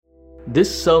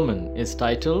This sermon is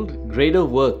titled Greater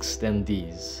Works Than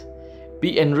These.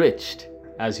 Be enriched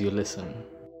as you listen.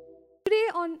 Today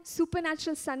on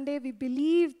Supernatural Sunday, we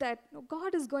believe that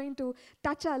God is going to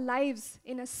touch our lives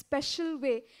in a special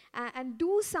way and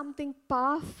do something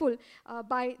powerful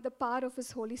by the power of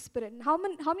His Holy Spirit. And how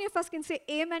many of us can say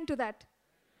amen to that?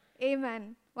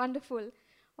 Amen. Wonderful.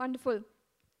 Wonderful.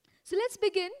 So let's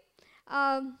begin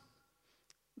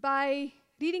by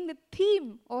reading the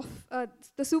theme of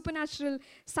the Supernatural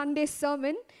Sunday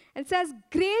sermon. It says,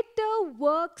 greater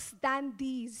works than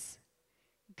these.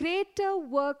 Greater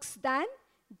works than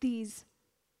these.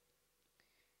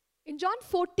 In John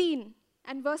 14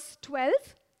 and verse 12,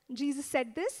 Jesus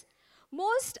said this,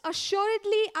 most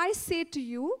assuredly I say to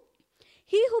you,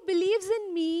 he who believes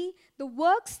in me, the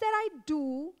works that I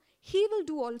do, he will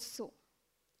do also.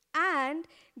 And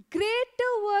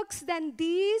greater works than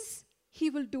these he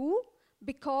will do,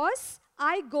 because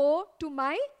I go to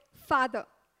my Father.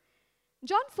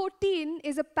 John 14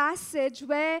 is a passage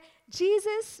where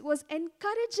Jesus was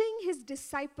encouraging his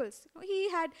disciples. He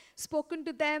had spoken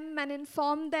to them and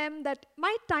informed them that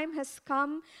my time has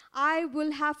come. I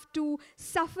will have to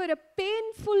suffer a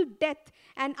painful death,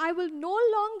 and I will no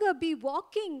longer be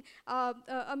walking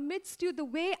amidst you the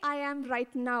way I am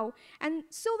right now. And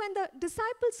so when the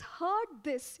disciples heard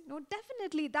this,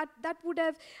 definitely that would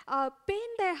have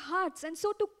pained their hearts. And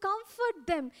so to comfort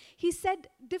them, he said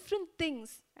different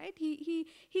things. Right? He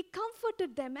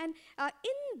comforted them, and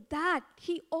in that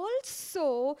he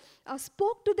also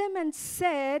spoke to them and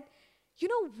said, you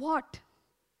know what?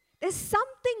 There's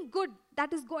something good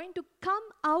that is going to come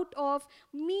out of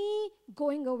me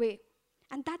going away.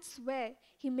 And that's where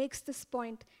he makes this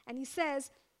point. And he says,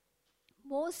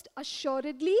 most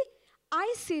assuredly,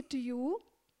 I say to you,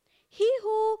 he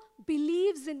who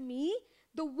believes in me,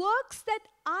 the works that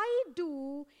I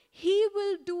do, he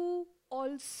will do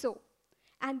also.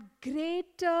 And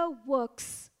greater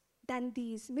works than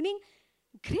these. Meaning,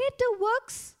 greater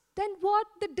works than what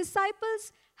the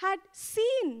disciples had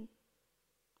seen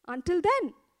until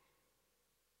then.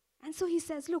 And so he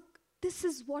says, look, this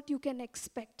is what you can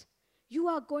expect. You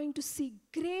are going to see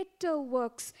greater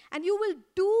works, and you will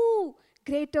do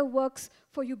greater works,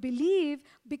 for you believe,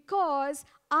 because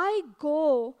I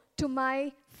go to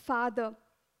my Father.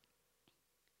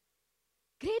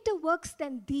 Greater works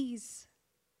than these.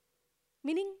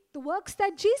 Meaning the works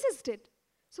that Jesus did.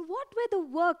 So what were the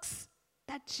works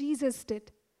that Jesus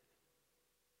did?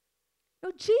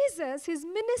 Now Jesus, his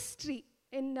ministry,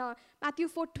 in Matthew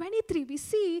 4:23, we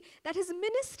see that his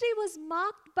ministry was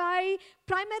marked by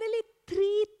primarily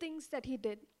three things that he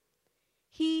did.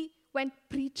 He went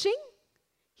preaching,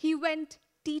 he went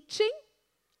teaching,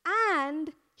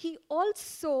 and he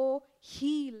also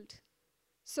healed.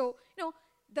 So,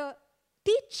 the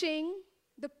teaching,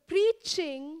 the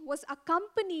preaching was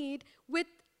accompanied with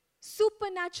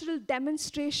supernatural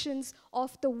demonstrations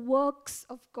of the works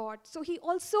of God. So he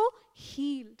also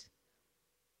healed.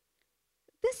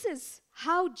 This is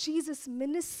how Jesus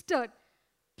ministered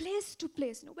place to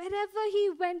place. Wherever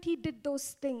he went, he did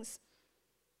those things.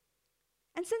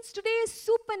 And since today is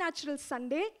Supernatural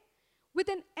Sunday, with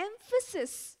an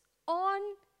emphasis on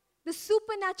the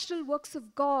supernatural works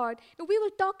of God, we will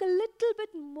talk a little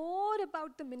bit more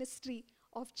about the ministry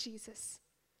of Jesus.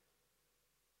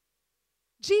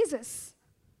 Jesus,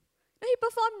 he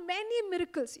performed many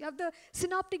miracles. You have the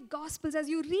synoptic gospels. As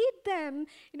you read them,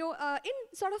 in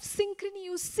sort of synchrony,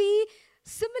 you see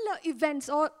similar events,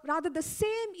 or rather the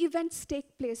same events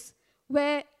take place,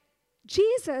 where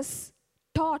Jesus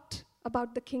taught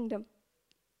about the kingdom.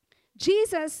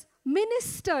 Jesus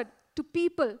ministered to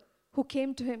people who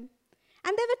came to him.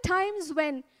 And there were times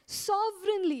when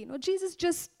sovereignly, Jesus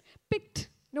just picked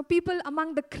people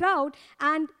among the crowd,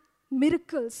 and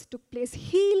miracles took place,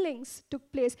 healings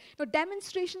took place,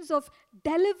 demonstrations of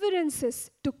deliverances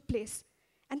took place.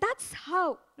 And that's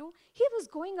how he was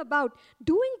going about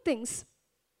doing things.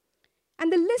 And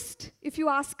the list, if you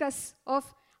ask us,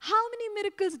 of how many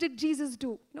miracles did Jesus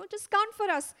do? Just count for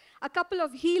us a couple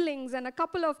of healings and a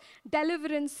couple of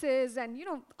deliverances and,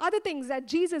 other things that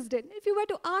Jesus did. If you were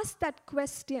to ask that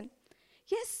question,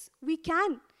 yes, we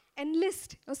can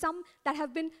enlist some that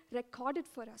have been recorded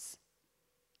for us.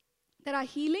 There are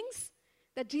healings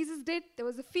that Jesus did. There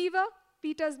was a fever.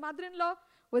 Peter's mother-in-law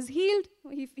was healed.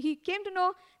 He came to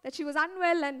know that she was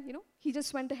unwell, and, he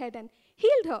just went ahead and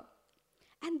healed her.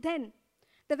 And then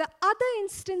there were other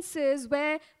instances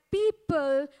where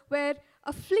people were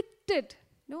afflicted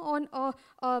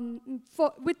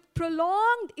with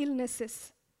prolonged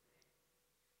illnesses.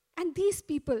 And these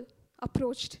people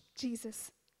approached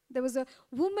Jesus. There was a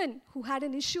woman who had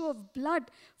an issue of blood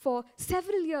for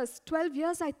several years, 12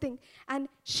 years, I think. And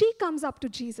she comes up to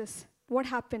Jesus. What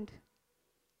happened?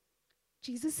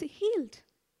 Jesus healed.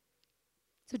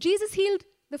 So Jesus healed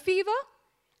the fever,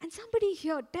 and somebody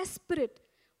here, desperate,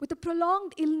 with a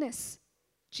prolonged illness,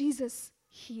 Jesus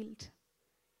healed.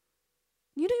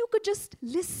 You know, you could just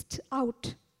list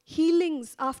out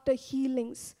healings after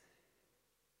healings,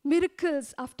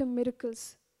 miracles after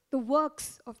miracles, the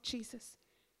works of Jesus.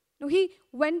 You know, he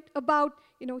went about,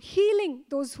 healing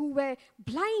those who were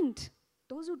blind,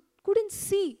 those who couldn't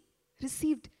see,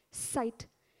 received sight.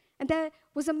 And there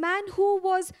was a man who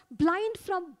was blind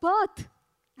from birth,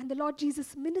 and the Lord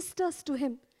Jesus ministers to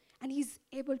him, and he's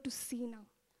able to see now.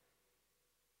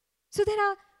 So there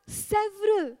are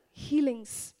several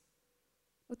healings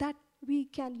that we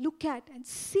can look at and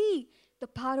see the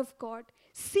power of God,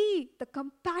 see the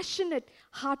compassionate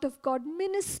heart of God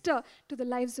minister to the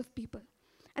lives of people.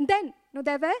 And then,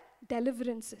 there were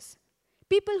deliverances.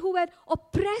 People who were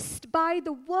oppressed by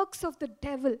the works of the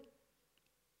devil.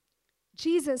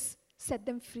 Jesus set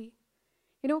them free.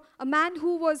 A man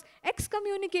who was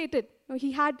excommunicated,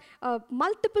 he had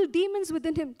multiple demons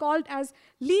within him called as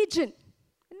Legion.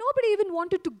 Nobody even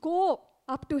wanted to go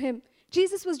up to him.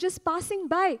 Jesus was just passing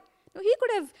by. He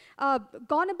could have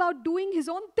gone about doing his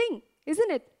own thing,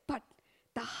 isn't it? But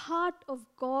the heart of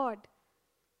God,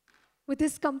 with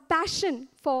his compassion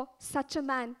for such a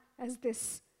man as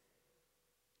this,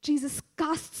 Jesus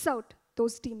casts out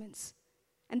those demons.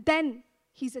 And then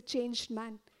he's a changed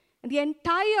man. And the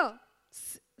entire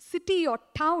city or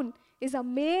town is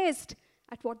amazed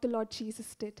at what the Lord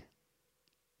Jesus did.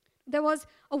 There was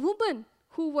a woman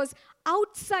who was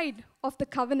outside of the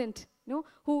covenant,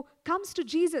 who comes to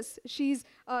Jesus. She's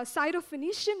a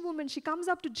Syrophoenician woman. She comes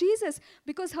up to Jesus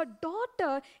because her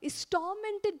daughter is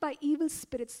tormented by evil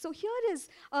spirits. So here is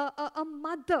a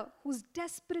mother who's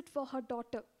desperate for her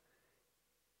daughter.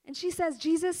 And she says,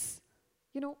 Jesus,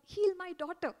 heal my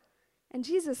daughter. And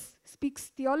Jesus speaks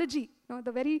theology.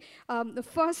 The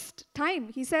first time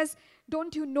he says,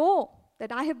 don't you know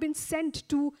that I have been sent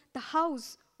to the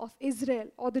house of Israel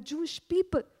or the Jewish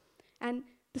people? And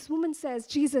this woman says,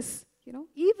 Jesus,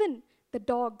 even the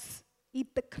dogs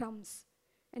eat the crumbs.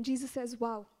 And Jesus says,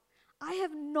 wow, I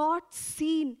have not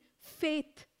seen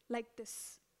faith like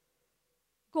this.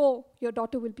 Go, your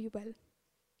daughter will be well.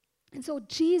 And so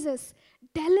Jesus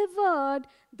delivered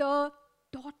the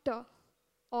daughter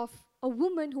of a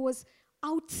woman who was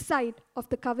outside of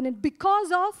the covenant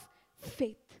because of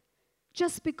faith.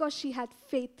 Just because she had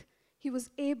faith, he was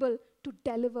able to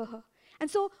deliver her. And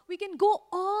so we can go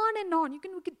on and on.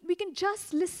 We can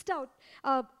just list out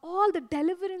all the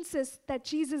deliverances that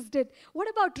Jesus did. What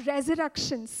about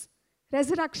resurrections?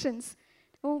 Resurrections.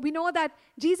 We know that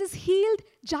Jesus healed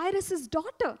Jairus'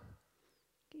 daughter.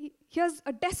 Here's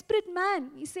a desperate man.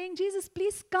 He's saying, Jesus,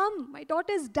 please come. My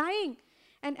daughter is dying.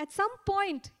 And at some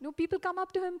point, people come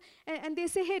up to him and they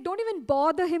say, hey, don't even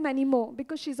bother him anymore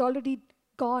because she's already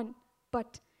gone.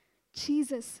 But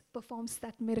Jesus performs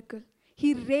that miracle.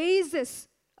 He raises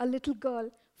a little girl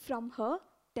from her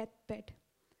deathbed.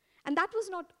 And that was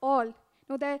not all.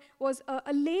 There was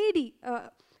a lady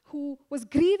who was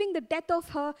grieving the death of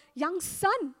her young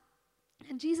son.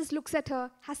 And Jesus looks at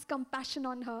her, has compassion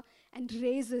on her, and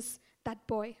raises that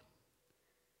boy.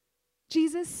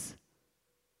 Jesus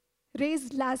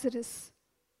raised Lazarus.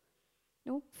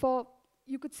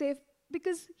 You could say,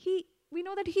 because we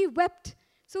know that he wept.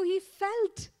 So he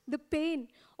felt the pain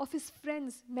of his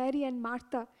friends, Mary and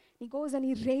Martha. He goes and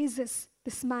he raises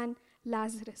this man,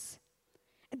 Lazarus.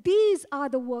 These are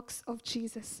the works of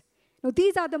Jesus.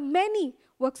 These are the many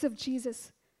works of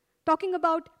Jesus. Talking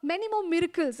about many more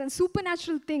miracles and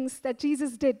supernatural things that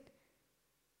Jesus did.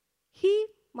 He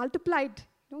multiplied.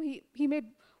 He made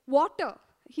water.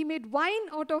 He made wine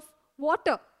out of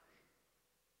water.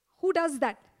 Who does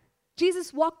that?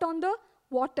 Jesus walked on the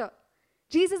water.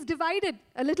 Jesus divided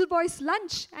a little boy's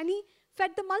lunch and he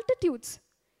fed the multitudes.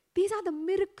 These are the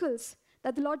miracles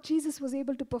that the Lord Jesus was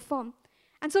able to perform.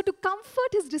 And so to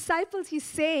comfort his disciples, he's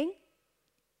saying,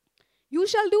 you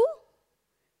shall do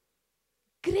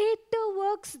greater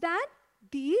works than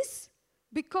these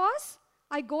because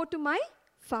I go to my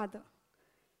Father.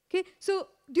 Okay, so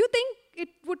do you think it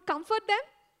would comfort them?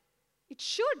 It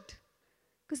should.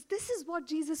 Because this is what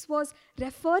Jesus was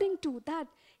referring to, that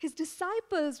his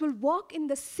disciples will walk in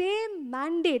the same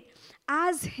mandate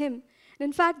as him. And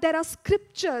in fact, there are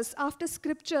scriptures after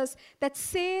scriptures that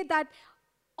say that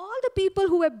all the people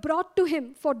who were brought to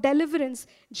him for deliverance,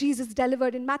 Jesus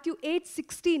delivered. In Matthew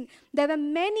 8:16, there were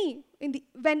many,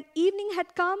 when evening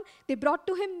had come, they brought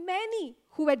to him many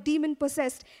who were demon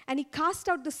possessed, and he cast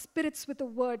out the spirits with a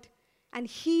word and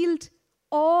healed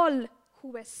all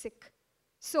who were sick.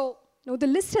 So, the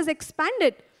list has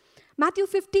expanded. Matthew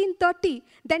 15:30,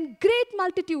 then great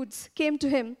multitudes came to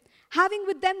him, having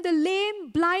with them the lame,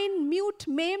 blind, mute,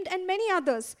 maimed, and many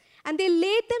others. And they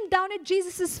laid them down at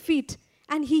Jesus' feet,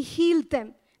 and he healed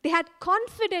them. They had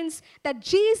confidence that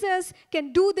Jesus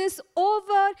can do this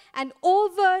over and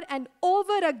over and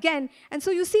over again. And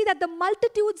so you see that the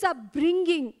multitudes are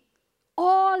bringing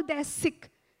all their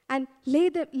sick and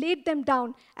laid them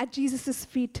down at Jesus'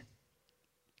 feet.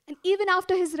 And even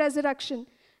after his resurrection,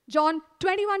 John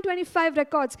 21:25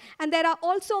 records, and there are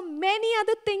also many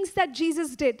other things that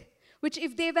Jesus did, which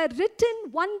if they were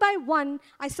written one by one,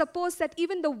 I suppose that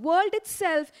even the world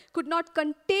itself could not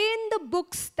contain the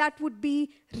books that would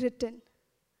be written.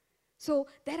 So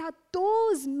there are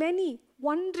those many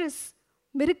wondrous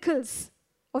miracles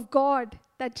of God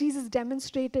that Jesus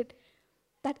demonstrated,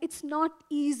 that it's not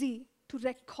easy to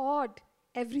record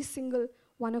every single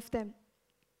one of them.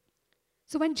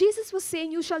 So when Jesus was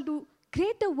saying, you shall do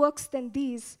greater works than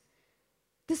these,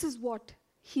 this is what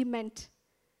he meant.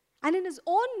 And in his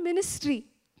own ministry,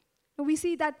 we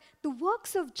see that the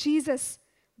works of Jesus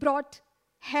brought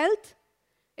health,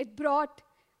 it brought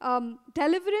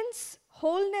deliverance,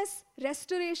 wholeness,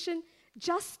 restoration,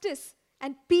 justice,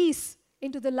 and peace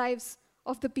into the lives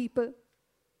of the people.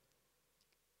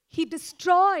 He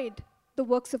destroyed the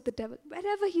works of the devil.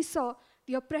 Wherever he saw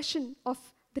the oppression of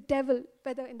the devil,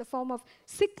 whether in the form of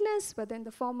sickness, whether in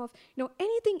the form of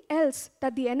anything else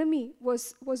that the enemy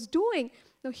was doing,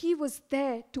 he was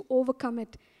there to overcome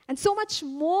it. And so much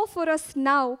more for us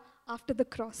now after the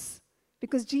cross,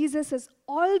 because Jesus has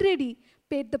already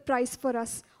paid the price for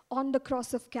us on the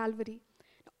cross of Calvary.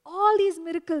 All these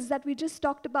miracles that we just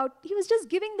talked about, he was just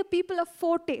giving the people a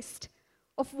foretaste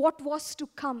of what was to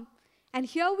come. And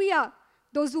here we are,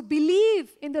 those who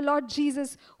believe in the Lord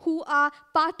Jesus, who are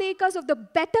partakers of the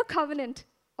better covenant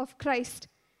of Christ.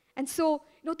 And so,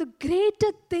 the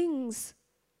greater things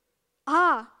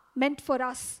are meant for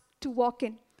us to walk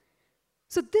in.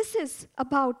 So this is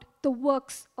about the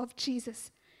works of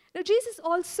Jesus. Now, Jesus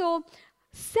also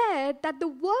said that the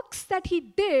works that he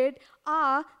did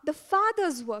are the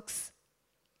Father's works.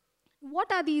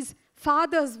 What are these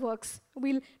Father's works?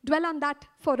 We'll dwell on that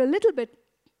for a little bit.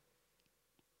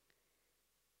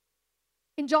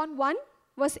 In John 1,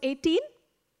 verse 18,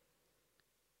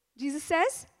 Jesus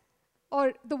says,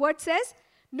 or the word says,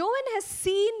 no one has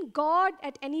seen God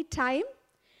at any time.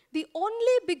 The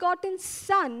only begotten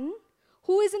Son,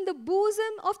 who is in the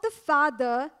bosom of the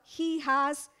Father, he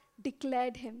has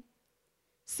declared him.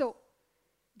 So,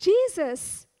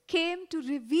 Jesus came to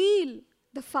reveal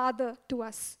the Father to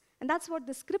us. And that's what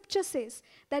the scripture says,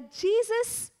 that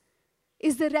Jesus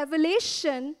is the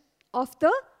revelation of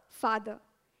the Father.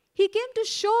 He came to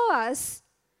show us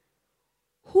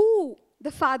who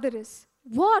the Father is,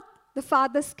 what the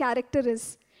Father's character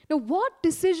is, what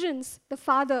decisions the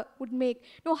Father would make,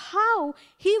 how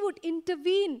he would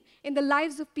intervene in the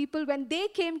lives of people when they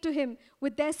came to him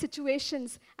with their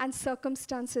situations and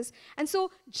circumstances. And so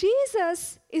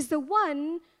Jesus is the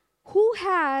one who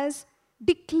has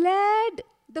declared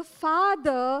the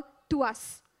Father to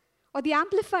us. Or the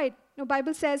Amplified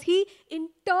Bible says he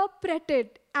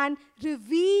interpreted and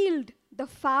revealed the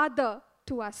Father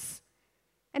to us.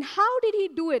 And how did he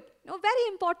do it? Very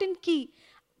important key.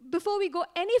 Before we go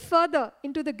any further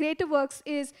into the greater works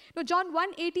is, John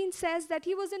 1:18 says that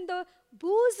he was in the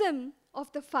bosom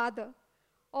of the Father.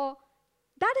 Or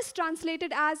that is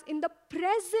translated as in the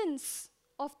presence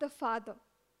of the Father.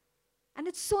 And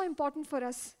it's so important for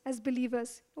us as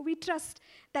believers. We trust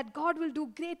that God will do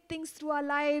great things through our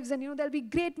lives, and there'll be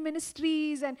great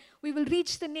ministries, and we will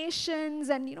reach the nations,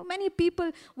 and many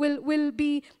people will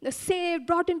be saved,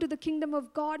 brought into the kingdom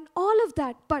of God, all of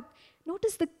that. But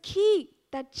notice the key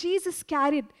that Jesus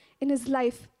carried in his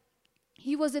life.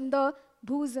 He was in the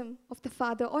bosom of the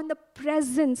Father, or in the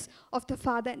presence of the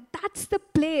Father. And that's the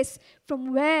place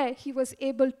from where he was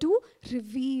able to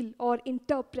reveal or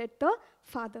interpret the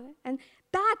Father. And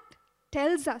that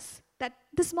tells us that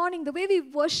this morning, the way we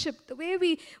worship, the way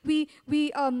we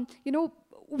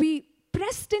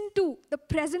pressed into the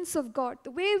presence of God,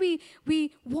 the way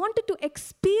we wanted to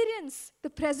experience the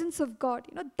presence of God,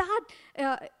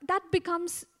 that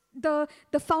becomes the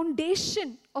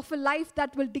foundation of a life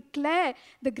that will declare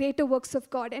the greater works of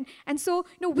God. And so,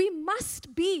 we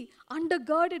must be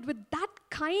undergirded with that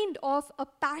kind of a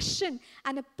passion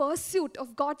and a pursuit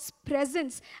of God's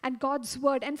presence and God's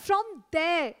word. And from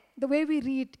there, the way we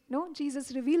read,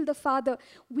 Jesus revealed the Father,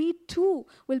 we too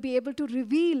will be able to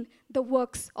reveal the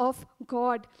works of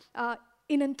God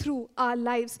in and through our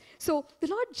lives. So the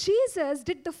Lord Jesus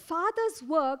did the Father's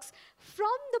works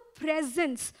from the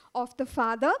presence of the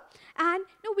Father. And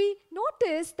we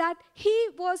notice that he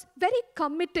was very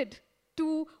committed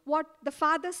to what the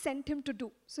Father sent him to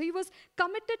do. So he was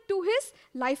committed to his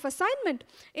life assignment.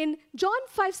 In John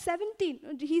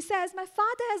 5:17, he says, my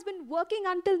Father has been working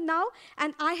until now,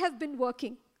 and I have been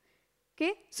working.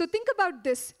 Okay, so think about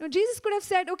this. Jesus could have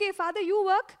said, okay, Father, you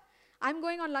work, I'm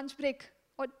going on lunch break,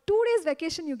 or 2 days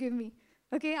vacation you give me.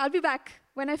 Okay, I'll be back.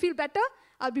 When I feel better,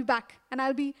 I'll be back, and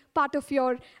I'll be part of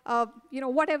your,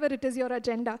 whatever it is, your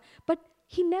agenda. But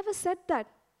he never said that.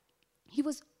 He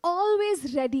was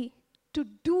always ready to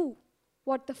do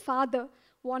what the Father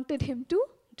wanted him to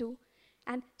do.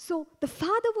 And so the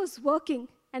Father was working,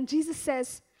 and Jesus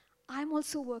says, I'm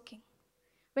also working.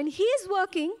 When he is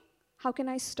working, how can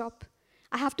I stop?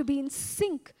 I have to be in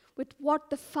sync with what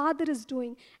the Father is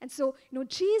doing. And so,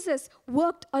 Jesus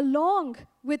worked along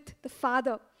with the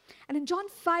Father. And in John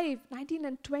 5:19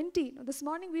 and 20, this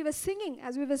morning we were singing.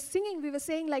 As we were singing, we were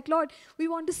saying like, Lord, we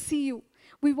want to see you.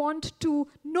 We want to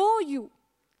know you.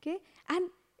 Okay? And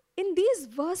in these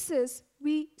verses,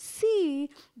 we see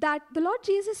that the Lord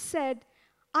Jesus said,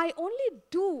 I only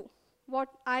do what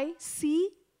I see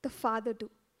the Father do.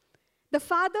 The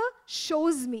Father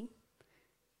shows me,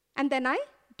 and then I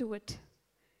do it.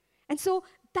 And so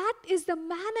that is the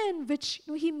manner in which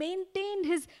he maintained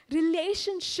his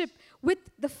relationship with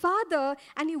the Father,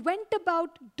 and he went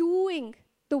about doing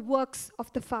the works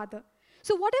of the Father.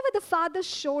 So whatever the Father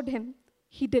showed him,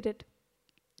 he did it.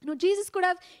 Jesus could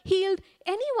have healed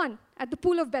anyone at the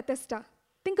pool of Bethesda.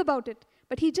 Think about it.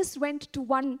 But he just went to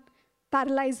one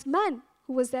paralyzed man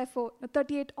who was there for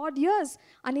 38 odd years,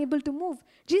 unable to move.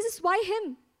 Jesus, why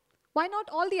him? Why not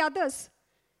all the others?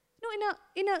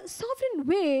 In a sovereign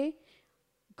way,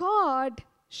 God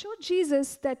showed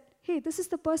Jesus that, hey, this is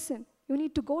the person you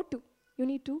need to go to. You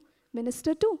need to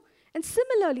minister to. And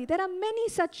similarly, there are many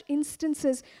such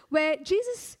instances where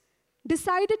Jesus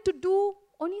decided to do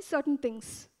only certain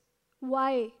things.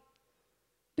 Why?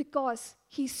 Because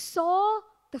he saw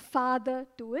the Father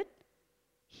do it,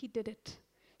 he did it.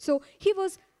 So he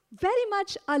was very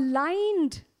much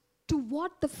aligned to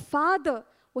what the Father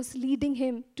was leading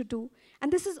him to do.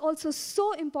 And this is also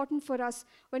so important for us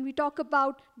when we talk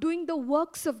about doing the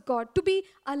works of God, to be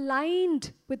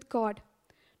aligned with God,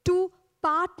 to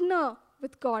partner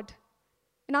with God.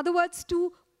 In other words,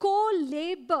 to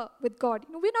co-labor with God.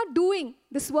 We're not doing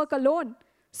this work alone.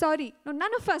 Sorry,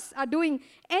 none of us are doing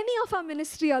any of our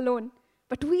ministry alone,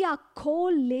 but we are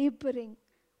co-laboring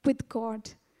with God.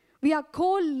 We are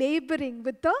co-laboring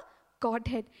with the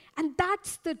Godhead, and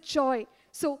that's the joy.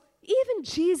 So even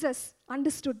Jesus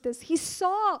understood this. He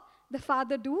saw the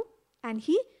Father do, and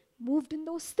he moved in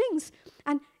those things.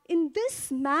 And in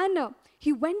this manner,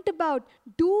 he went about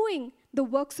doing the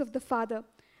works of the Father.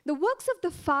 The works of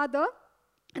the Father.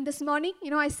 And this morning,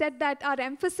 I said that our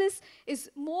emphasis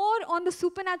is more on the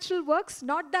supernatural works,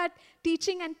 not that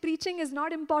teaching and preaching is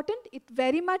not important. It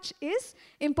very much is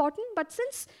important. But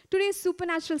since today is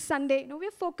Supernatural Sunday,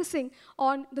 we're focusing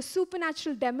on the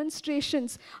supernatural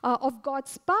demonstrations of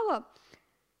God's power.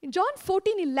 In John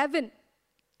 14:11,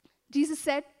 Jesus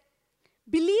said,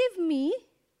 believe me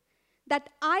that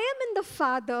I am in the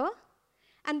Father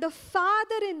and the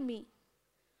Father in me,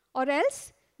 or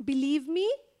else believe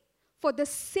me for the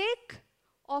sake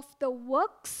of the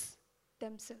works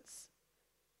themselves.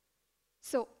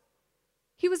 So,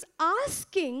 he was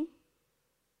asking,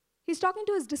 he's talking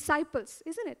to his disciples,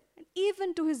 isn't it? And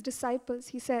even to his disciples,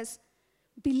 he says,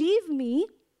 believe me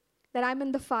that I'm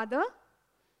in the Father.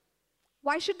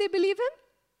 Why should they believe him?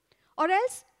 Or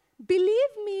else,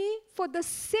 believe me for the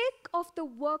sake of the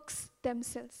works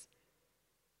themselves.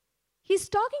 He's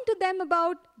talking to them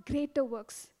about greater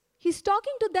works. He's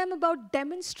talking to them about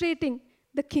demonstrating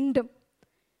the kingdom.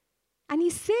 And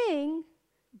he's saying,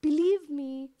 believe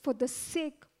me for the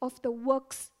sake of the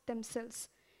works themselves.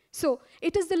 So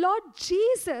it is the Lord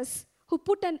Jesus who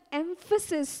put an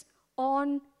emphasis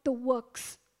on the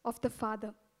works of the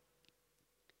Father.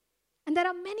 And there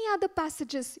are many other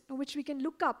passages which we can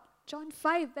look up. John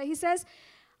 5, where he says,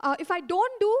 if I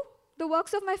don't do the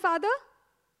works of my Father,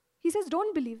 he says,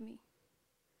 don't believe me.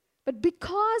 But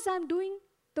because I'm doing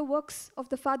the works of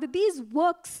the Father, these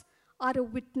works are a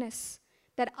witness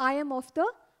that I am of the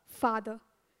Father.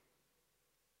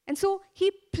 And so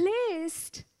he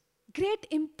placed great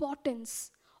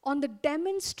importance on the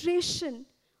demonstration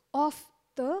of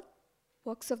the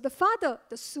works of the Father,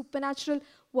 the supernatural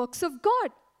works of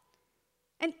God.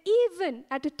 And even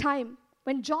at a time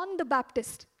when John the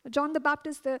Baptist,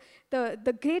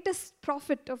 the greatest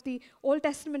prophet of the Old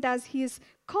Testament as he is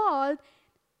called,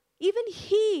 Even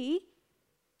he,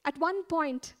 at one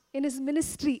point in his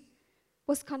ministry,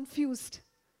 was confused.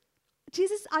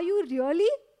 Jesus, are you really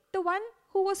the one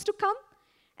who was to come?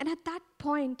 And at that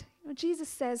point, Jesus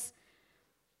says,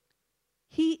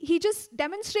 he just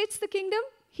demonstrates the kingdom,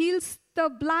 heals the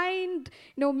blind,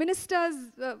 ministers,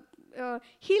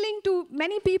 healing to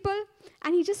many people.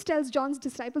 And he just tells John's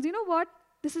disciples, you know what?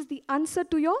 This is the answer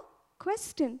to your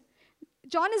question.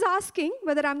 John is asking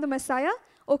whether I'm the Messiah.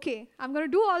 Okay, I'm going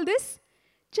to do all this.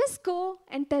 Just go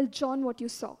and tell John what you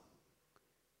saw.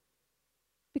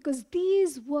 Because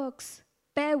these works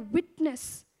bear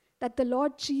witness that the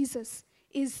Lord Jesus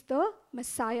is the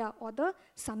Messiah or the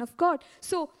Son of God.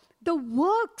 So the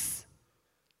works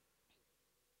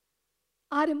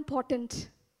are important.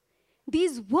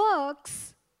 These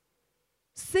works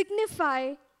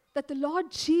signify that the Lord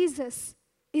Jesus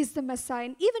is the Messiah.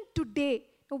 And even today,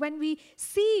 when we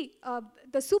see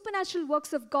the supernatural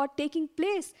works of God taking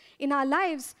place in our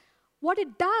lives, what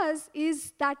it does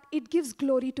is that it gives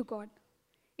glory to God.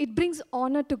 It brings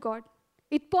honor to God.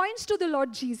 It points to the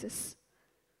Lord Jesus,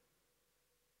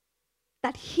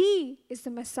 that he is the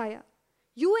Messiah.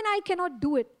 You and I cannot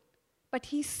do it, but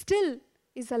he still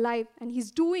is alive, and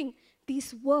he's doing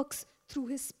these works through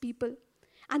his people.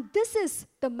 And this is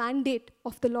the mandate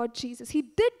of the Lord Jesus. He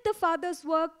did the Father's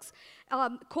works,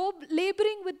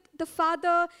 co-laboring with the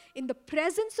Father, in the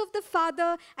presence of the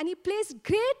Father, and he placed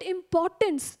great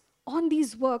importance on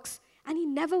these works. And he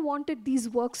never wanted these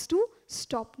works to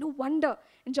stop. No wonder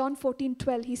in John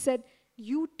 14:12, he said,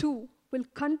 you too will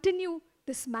continue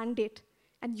this mandate,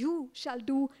 and you shall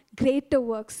do greater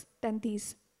works than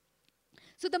these.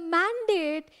 So the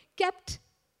mandate kept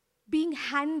being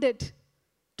handed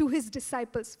to his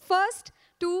disciples. First,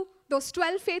 to those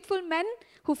 12 faithful men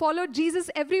who followed Jesus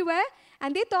everywhere.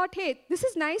 And they thought, hey, this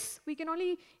is nice. We can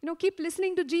only, keep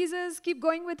listening to Jesus, keep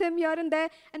going with him here and there.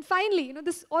 And finally,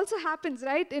 this also happens,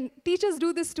 right? And teachers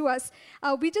do this to us.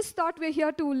 We just thought we're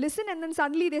here to listen, and then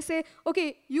suddenly they say,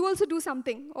 okay, you also do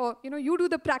something. Or, you do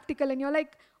the practical. And you're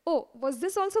like, oh, was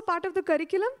this also part of the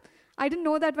curriculum? I didn't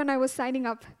know that when I was signing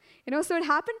up. So it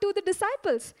happened to the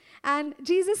disciples. And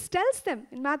Jesus tells them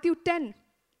in Matthew 10:7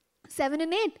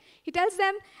 and 8, he tells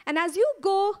them, and as you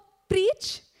go,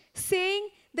 preach, saying,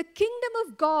 the kingdom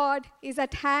of God is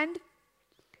at hand.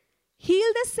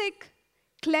 Heal the sick,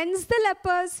 cleanse the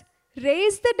lepers,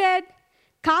 raise the dead,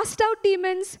 cast out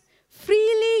demons.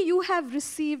 Freely you have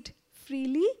received,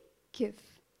 freely give.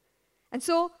 And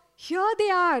so here they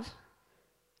are,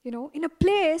 in a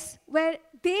place where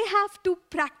they have to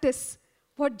practice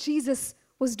what Jesus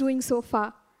was doing so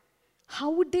far. How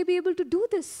would they be able to do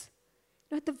this?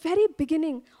 At the very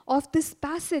beginning of this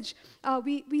passage,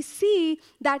 we see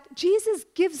that Jesus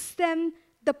gives them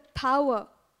the power.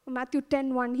 Matthew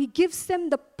 10:1, he gives them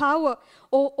the power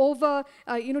over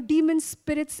demon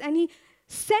spirits, and he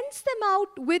sends them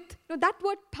out with, that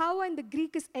word power in the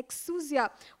Greek is exousia,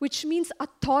 which means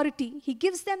authority. He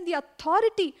gives them the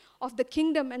authority of the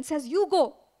kingdom and says, you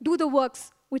go, do the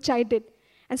works which I did.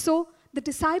 And so the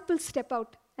disciples step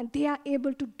out, and they are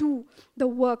able to do the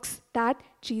works that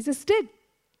Jesus did.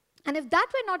 And if that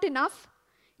were not enough,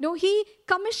 he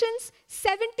commissions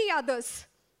 70 others.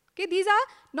 Okay, these are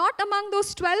not among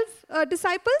those 12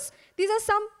 disciples. These are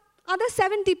some other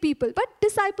 70 people, but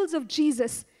disciples of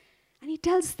Jesus. And he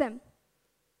tells them,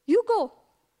 you go,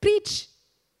 preach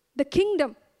the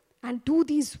kingdom and do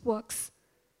these works.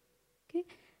 Okay?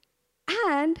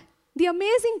 And the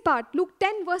amazing part, Luke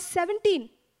 10:17,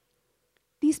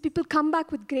 these people come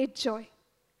back with great joy.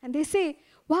 And they say,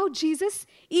 wow, Jesus,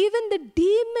 even the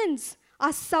demons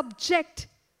are subject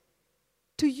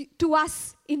to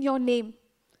us in your name.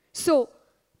 So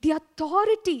the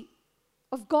authority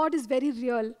of God is very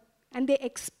real, and they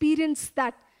experience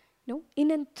that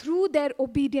in and through their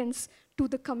obedience to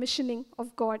the commissioning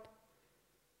of God.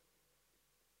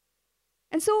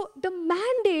 And so the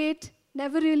mandate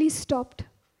never really stopped.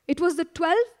 It was the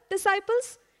 12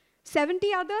 disciples,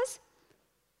 70 others,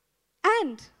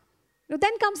 and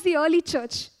then comes the early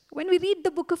church. When we read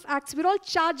the book of Acts, we're all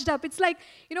charged up. It's like,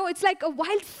 it's like a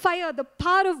wildfire, the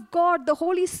power of God, the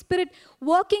Holy Spirit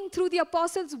working through the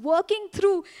apostles, working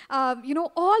through,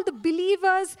 all the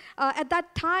believers at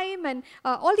that time, and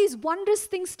all these wondrous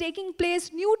things taking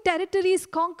place, new territories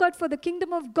conquered for the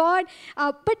kingdom of God.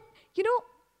 But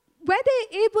were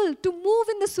they able to move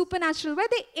in the supernatural? Were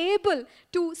they able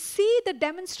to see the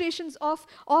demonstrations of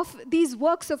these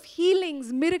works of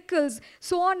healings, miracles,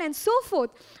 so on and so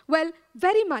forth? Well,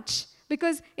 very much.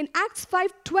 Because in Acts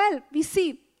 5:12, we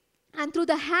see, and through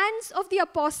the hands of the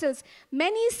apostles,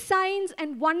 many signs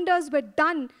and wonders were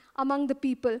done among the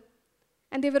people.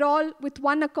 And they were all with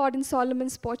one accord in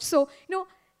Solomon's porch. So,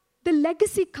 the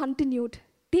legacy continued.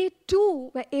 They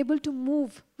too were able to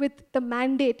move with the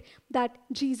mandate that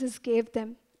Jesus gave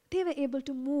them. They were able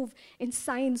to move in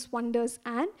signs, wonders,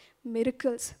 and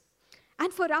miracles.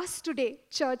 And for us today,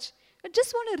 church, I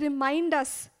just want to remind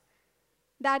us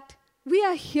that we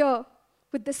are here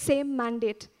with the same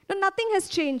mandate. Now, nothing has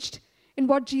changed in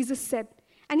what Jesus said.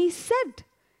 And he said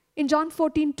in John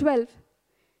 14:12,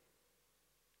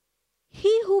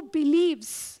 he who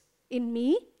believes in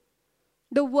me,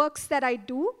 the works that I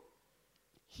do,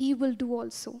 he will do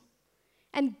also.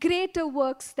 And greater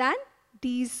works than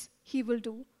these he will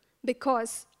do,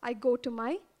 because I go to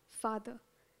my Father.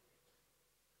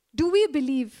 Do we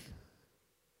believe?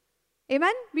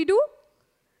 Amen? We do?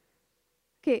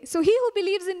 Okay, so he who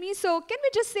believes in me, so can we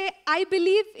just say, I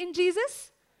believe in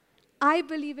Jesus? I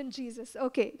believe in Jesus.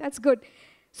 Okay, that's good.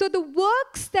 So the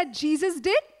works that Jesus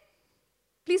did,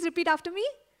 please repeat after me.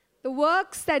 The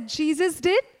works that Jesus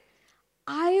did,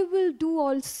 I will do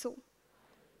also.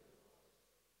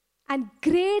 And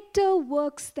greater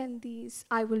works than these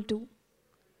I will do.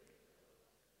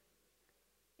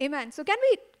 Amen. So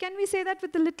can we say that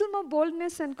with a little more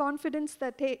boldness and confidence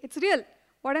that, hey, it's real.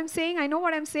 What I'm saying, I know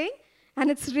what I'm saying,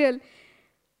 and it's real.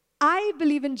 I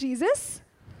believe in Jesus,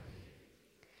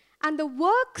 and the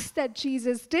works that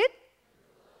Jesus did,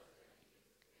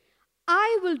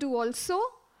 I will do also,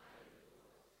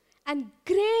 and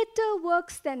greater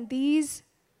works than these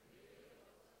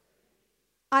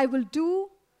I will do,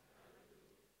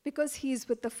 because he is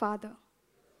with the Father.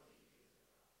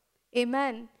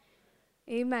 Amen.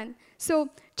 Amen. So,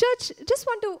 church, just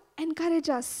want to encourage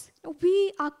us.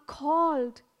 We are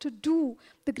called to do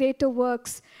the greater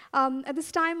works. At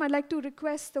this time, I'd like to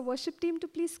request the worship team to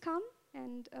please come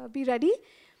and be ready.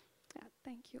 Yeah,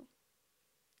 thank you.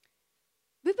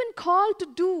 We've been called to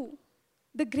do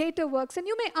the greater works. And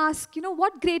you may ask,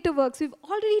 what greater works? We've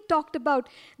already talked about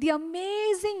the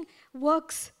amazing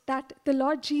works that the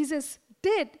Lord Jesus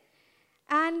did.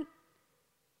 And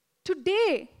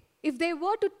today, if they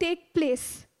were to take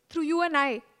place through you and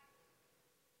I,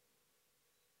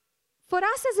 for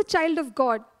us as a child of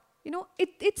God,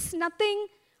 it's nothing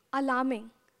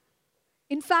alarming.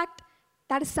 In fact,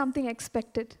 that is something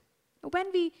expected.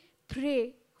 When we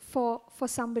pray for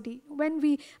somebody, when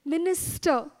we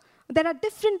minister, there are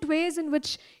different ways in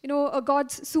which,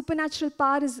 God's supernatural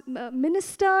power is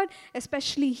ministered,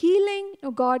 especially healing.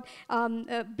 God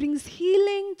brings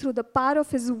healing through the power of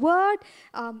his word.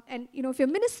 And, if you're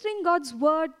ministering God's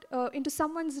word into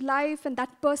someone's life and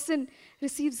that person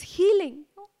receives healing,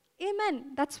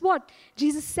 amen. That's what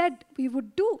Jesus said we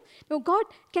would do. God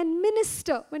can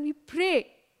minister when we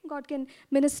pray. God can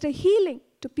minister healing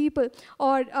to people.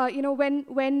 Or, when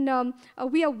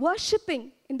we are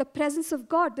worshiping in the presence of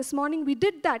God. This morning we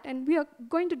did that, and we are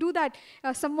going to do that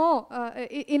some more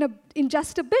in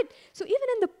just a bit. So even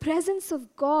in the presence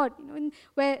of God,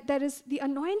 where there is the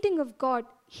anointing of God,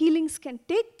 healings can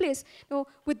take place.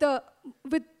 With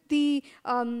the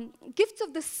gifts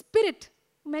of the Spirit,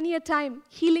 many a time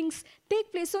healings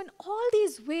take place. So in all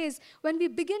these ways, when we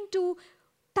begin to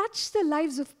touch the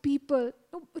lives of people,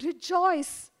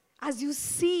 rejoice as you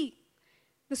see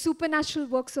the supernatural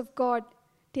works of God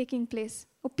taking place.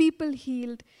 People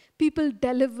healed, people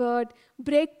delivered,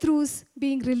 breakthroughs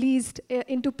being released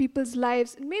into people's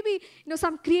lives. And maybe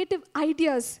some creative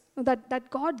ideas that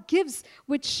God gives,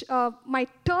 which might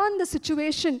turn the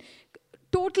situation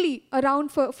totally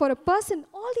around for a person.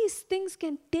 All these things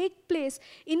can take place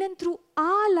in and through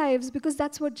our lives, because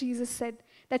that's what Jesus said,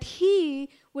 that we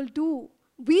will do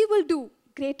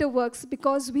greater works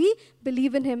because we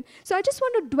believe in him. So I just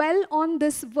want to dwell on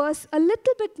this verse a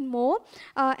little bit more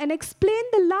and explain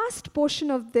the last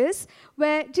portion of this,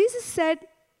 where Jesus said,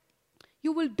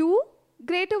 you will do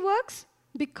greater works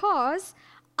because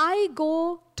I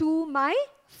go to my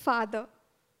Father.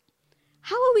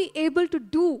 How are we able to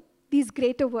do these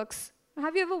greater works?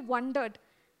 Have you ever wondered,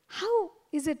 how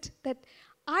is it that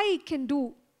I can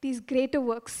do these greater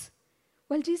works?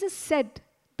 Well, Jesus said,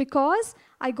 because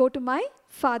I go to my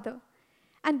Father.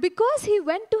 And because he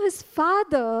went to his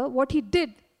Father, what he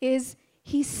did is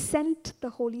he sent the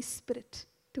Holy Spirit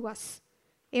to us.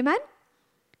 Amen?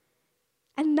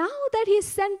 And now that he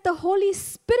sent the Holy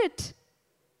Spirit,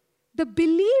 the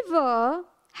believer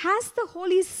has the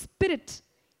Holy Spirit,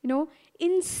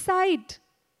 inside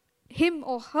him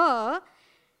or her,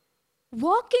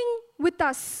 walking with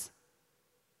us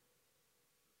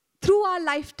through our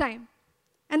lifetime.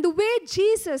 And the way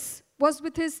Jesus was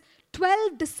with his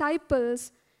 12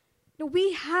 disciples,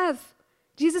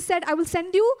 Jesus said, I will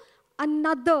send you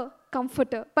another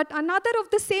comforter, but another of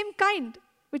the same kind,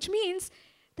 which means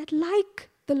that like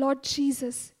the Lord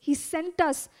Jesus, He sent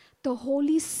us the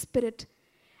Holy Spirit.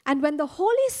 And when the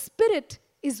Holy Spirit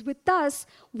is with us,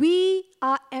 we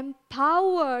are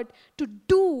empowered to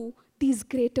do these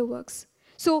greater works.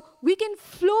 So we can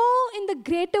flow in the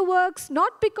greater works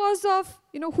not because of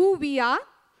who we are,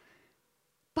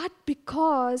 but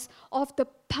because of the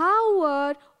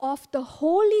power of the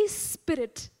Holy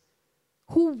Spirit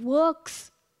who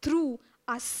works through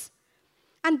us.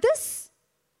 And this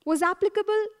was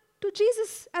applicable to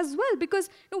Jesus as well, because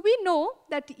we know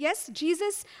that yes,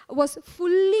 Jesus was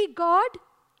fully God.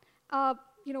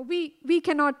 We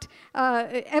cannot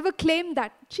ever claim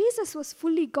that. Jesus was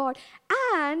fully God.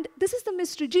 And this is the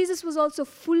mystery. Jesus was also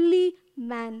fully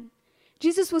man.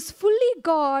 Jesus was fully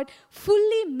God,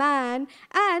 fully man.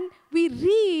 And we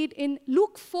read in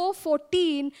Luke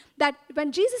 4:14 that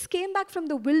when Jesus came back from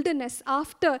the wilderness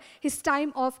after his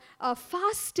time of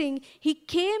fasting, he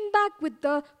came back with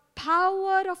the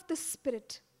power of the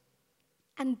Spirit.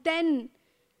 And then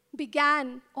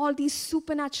began all these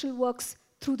supernatural works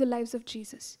through the lives of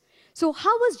Jesus. So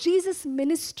how was Jesus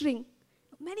ministering?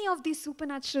 Many of these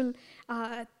supernatural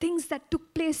things that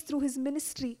took place through his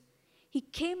ministry, he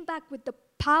came back with the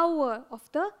power of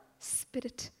the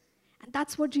Spirit. And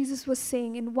that's what Jesus was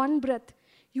saying in one breath.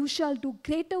 You shall do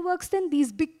greater works than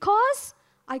these because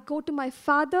I go to my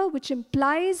Father, which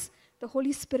implies the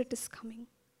Holy Spirit is coming.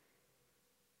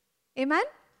 Amen?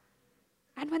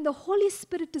 And when the Holy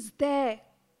Spirit is there,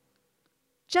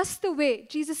 just the way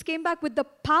Jesus came back with the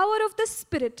power of the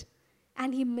Spirit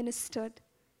and he ministered.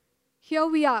 Here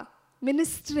we are,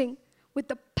 ministering with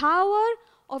the power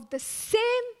of the same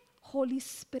Holy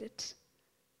Spirit.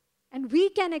 And we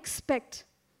can expect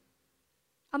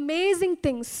amazing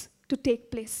things to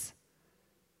take place.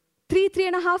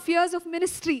 3.5 years of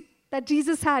ministry that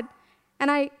Jesus had. And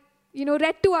I,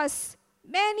 read to us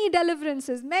many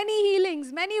deliverances, many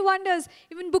healings, many wonders.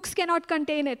 Even books cannot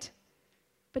contain it.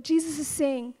 But Jesus is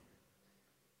saying,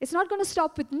 it's not going to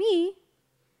stop with me.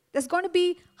 There's going to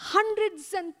be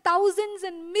hundreds and thousands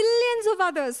and millions of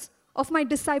others of my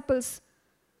disciples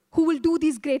who will do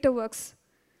these greater works.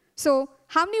 So,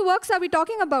 how many works are we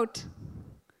talking about?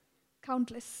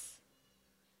 Countless.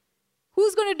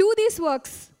 Who's going to do these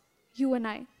works? You and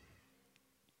I.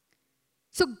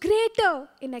 So, greater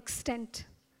in extent,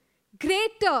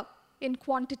 greater in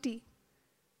quantity.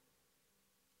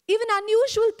 Even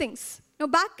unusual things.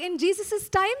 Back in Jesus'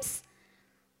 times,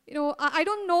 I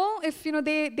don't know if,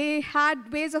 they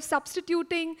had ways of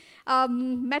substituting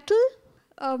metal.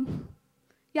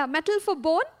 Metal for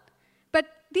bone. But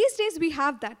these days we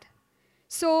have that.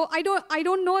 So I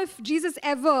don't know if Jesus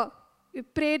ever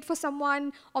prayed for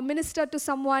someone or ministered to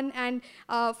someone and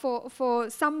for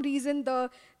some reason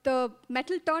the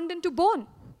metal turned into bone.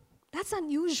 That's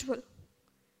unusual.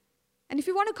 And if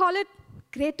you want to call it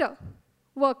greater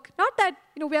work, not that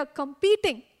we are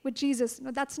competing with Jesus.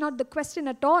 That's not the question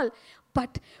at all.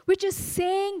 But we're just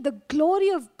saying the glory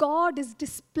of God is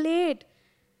displayed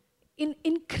in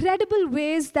incredible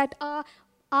ways that our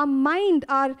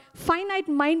finite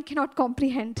mind cannot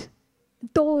comprehend.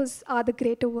 Those are the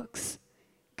greater works.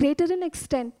 Greater in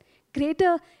extent,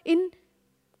 greater in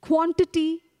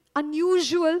quantity,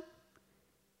 unusual.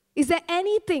 Is there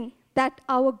anything that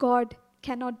our God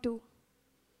cannot do?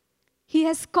 He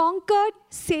has conquered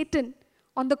Satan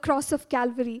on the cross of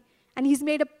Calvary, and he's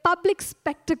made a public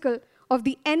spectacle of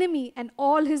the enemy and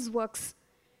all his works.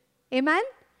 Amen?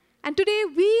 And today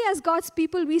we as God's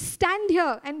people, we stand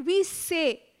here and we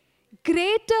say,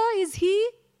 greater is he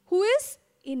who is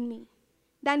in me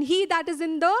than he that is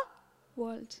in the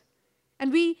world.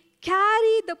 And we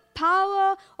carry the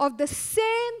power of the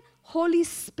same Holy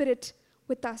Spirit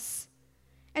with us.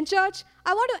 And church,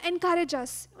 I want to encourage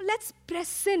us. Let's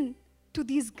press in to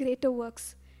these greater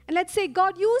works. And let's say,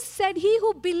 God, you said he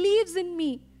who believes in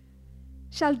me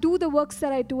shall do the works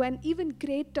that I do, and even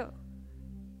greater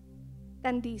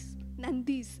than these.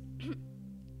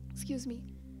 Excuse me.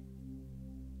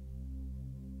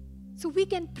 So we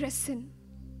can press in.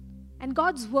 And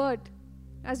God's word,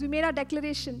 as we made our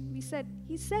declaration, he said,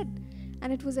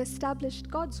 and it was established.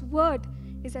 God's word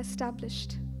is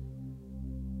established.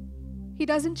 He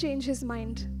doesn't change his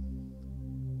mind.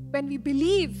 When we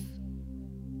believe,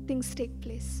 things take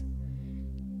place.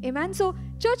 Amen. So,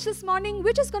 church, this morning,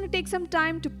 we're just going to take some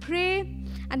time to pray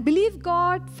and believe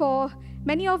God for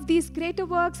many of these greater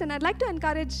works. And I'd like to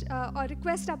encourage or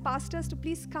request our pastors to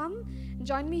please come and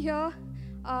join me here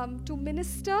to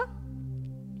minister.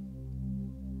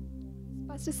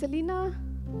 Pastor Selena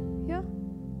here?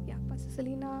 Yeah, Pastor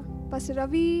Selena, Pastor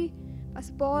Ravi,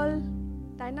 Pastor Paul,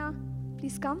 Dinah,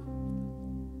 please come.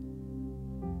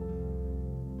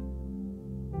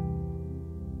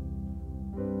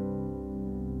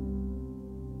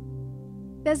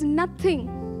 There's nothing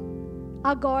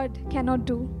our God cannot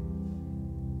do.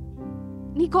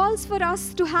 And He calls for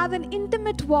us to have an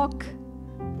intimate walk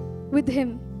with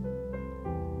Him.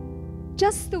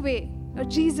 Just the way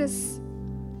Jesus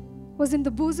was in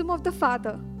the bosom of the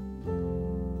Father,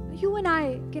 you and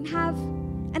I can have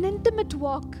an intimate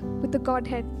walk with the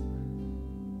Godhead.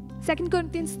 2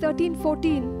 Corinthians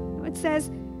 13:14, it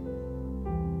says,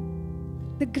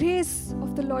 the grace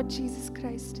of the Lord Jesus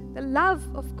Christ, the love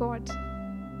of God,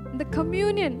 and the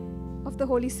communion of the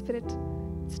Holy Spirit.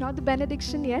 It's not the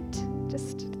benediction yet,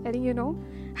 just letting you know,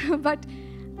 but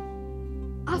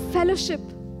our fellowship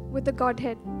with the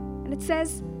Godhead. And it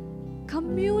says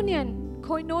communion,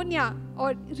 koinonia,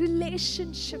 or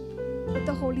relationship with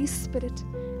the Holy Spirit.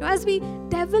 Now, as we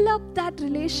develop that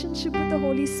relationship with the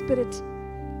Holy Spirit,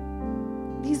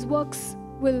 these works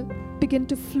will begin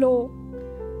to flow.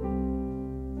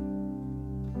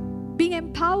 Being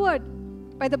empowered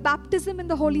by the baptism in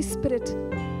the Holy Spirit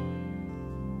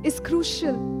is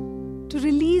crucial to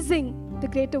releasing the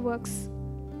greater works.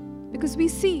 Because we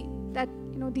see that,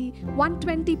 the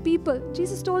 120 people,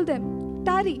 Jesus told them,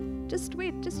 tarry, just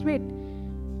wait.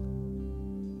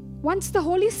 Once the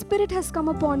Holy Spirit has come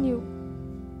upon you,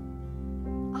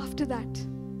 after that,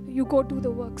 you go do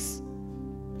the works.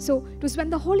 So it was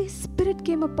when the Holy Spirit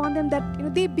came upon them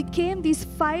that they became these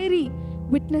fiery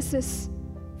witnesses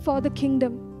for the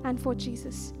kingdom and for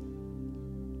Jesus.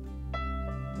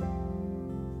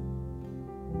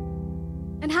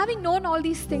 And having known all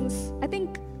these things, I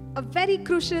think a very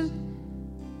crucial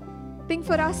thing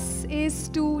for us is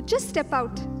to just step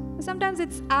out. Sometimes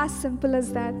it's as simple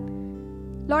as that.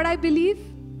 Lord, I believe,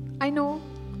 I know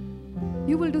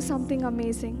you will do something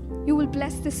amazing. You will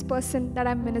bless this person that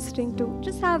I'm ministering to.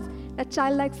 Just have that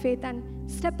childlike faith and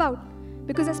step out.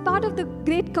 Because as part of the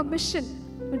Great Commission,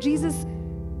 Jesus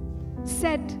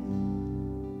said,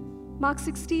 Mark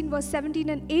 16 verse 17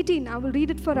 and 18, I will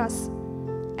read it for us.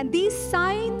 And these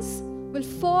signs will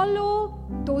follow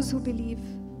those who believe.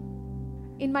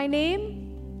 In my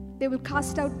name, they will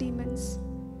cast out demons.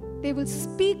 They will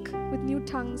speak with new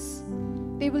tongues.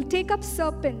 They will take up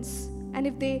serpents. And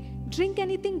if they drink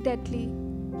anything deadly,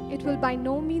 it will by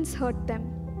no means hurt them.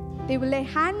 They will lay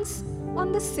hands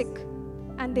on the sick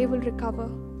and they will recover.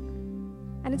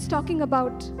 And it's talking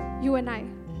about you and I,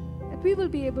 that we will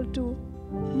be able to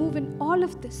move in all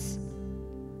of this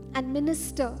and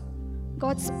minister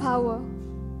God's power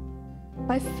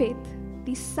by faith.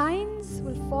 These signs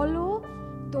will follow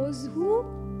those who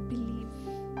believe.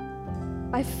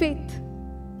 By faith,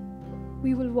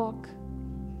 we will walk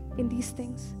in these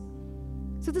things.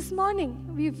 So this morning,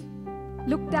 we've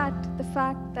looked at the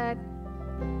fact that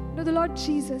the Lord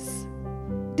Jesus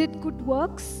did good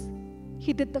works.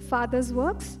 He did the Father's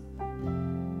works.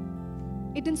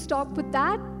 It didn't stop with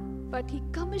that, but He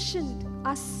commissioned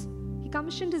us. He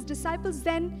commissioned His disciples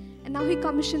then, and now He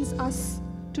commissions us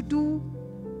to do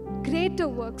greater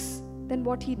works than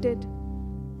what He did.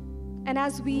 And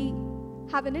as we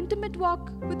have an intimate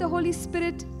walk with the Holy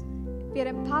Spirit, we are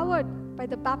empowered by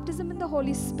the baptism in the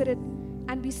Holy Spirit,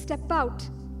 and we step out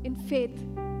in faith,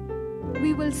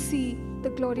 we will see the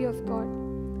glory of God.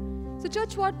 So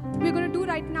church, what we're going to do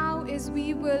right now is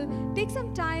we will take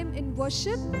some time in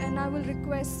worship, and I will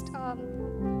request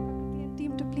the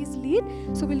team to please lead.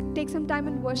 So we'll take some time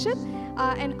in worship,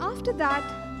 and after that,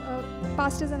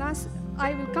 pastors and us,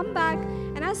 I will come back,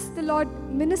 and as the Lord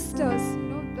ministers,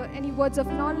 any words of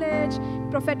knowledge,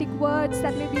 prophetic words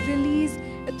that may be released,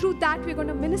 through that we're going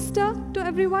to minister to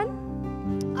everyone.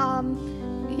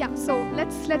 So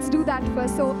let's do that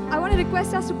first. So I want to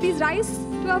request us to please rise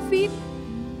to our feet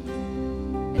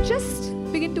and just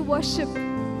begin to worship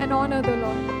and honor the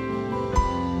Lord.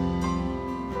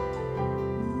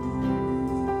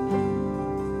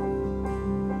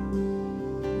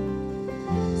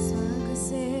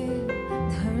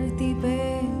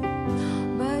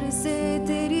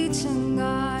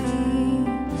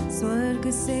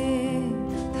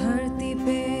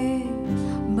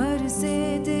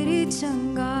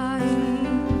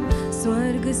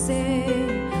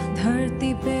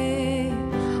 धरती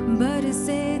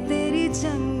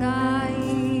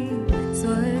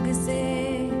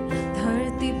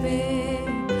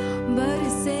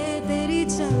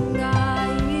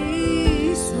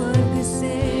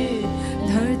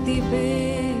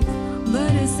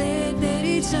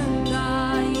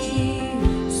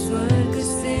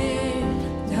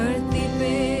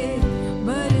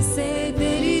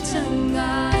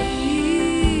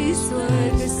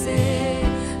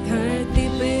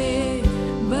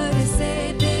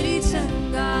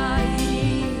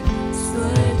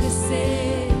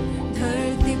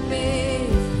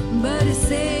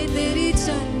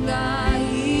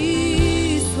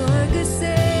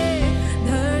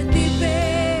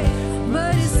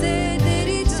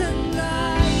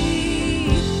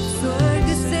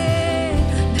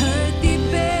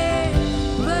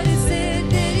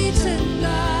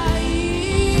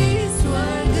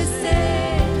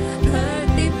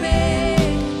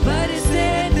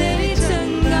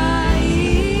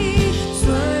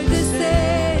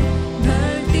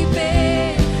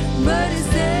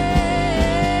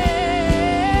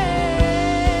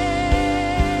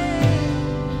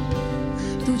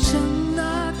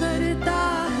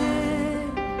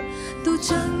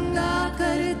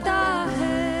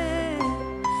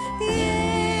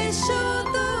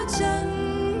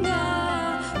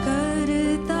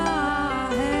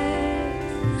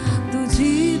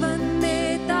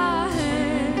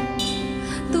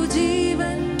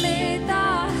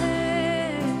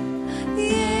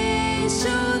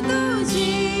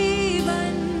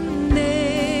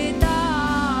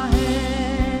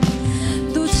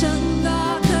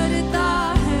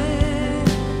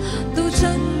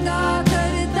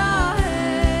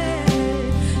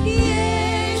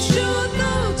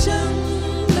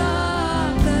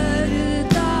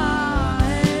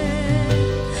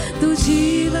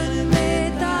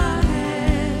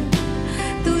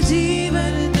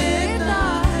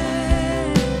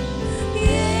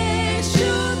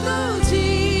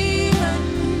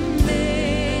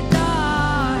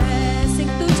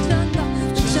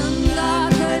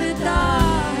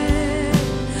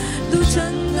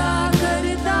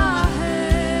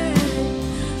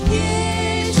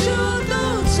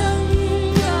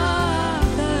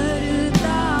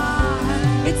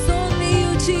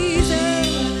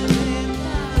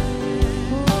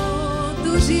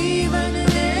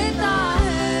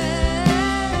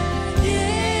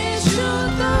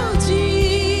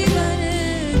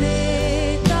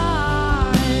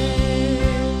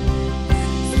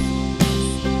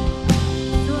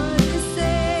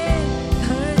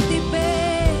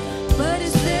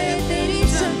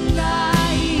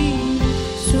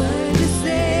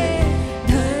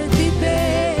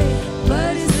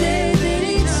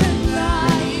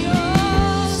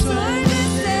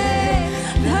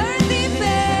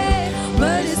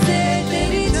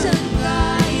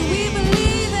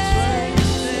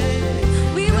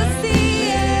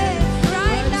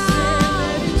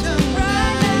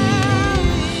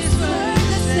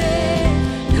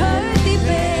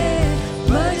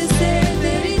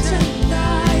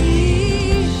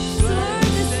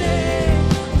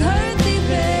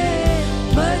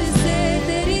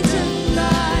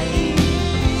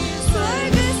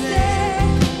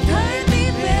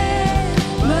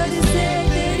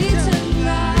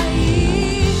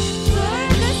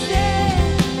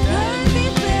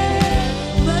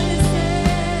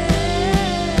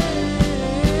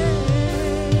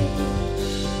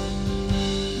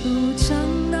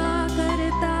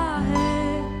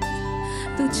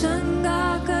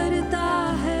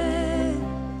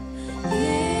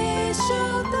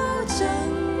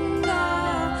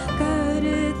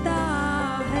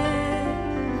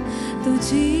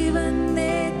जीवन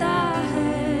देता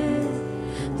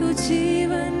है, तू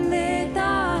जीवन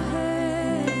देता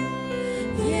है,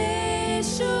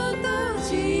 यीशु तू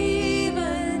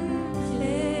जीवन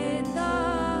लेता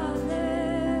है।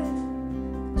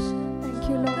 Thank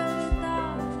you, Lord.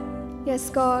 Yes,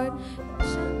 God.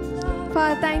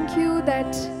 Father, thank you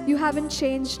that you haven't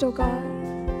changed, oh God.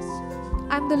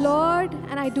 I'm the Lord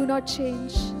and I do not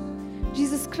change.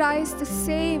 Jesus Christ, the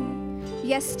same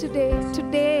yesterday,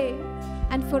 today,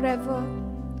 and forever.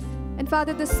 And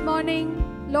Father, this morning,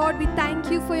 Lord, we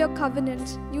thank you for your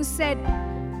covenant. You said,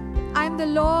 I am the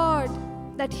Lord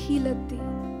that healeth thee.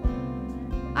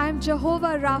 I am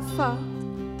Jehovah Rapha,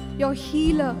 your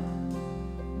healer.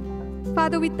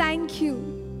 Father, we thank you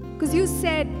because you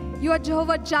said you are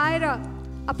Jehovah Jireh,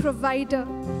 a provider.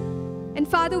 And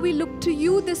Father, we look to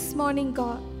you this morning,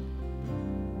 God,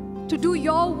 to do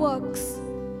your works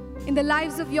in the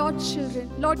lives of your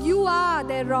children. Lord, you are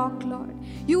their rock, Lord.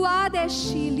 You are their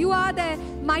shield. You are their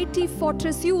mighty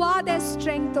fortress. You are their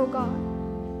strength, oh God.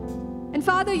 And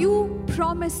Father, you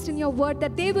promised in your word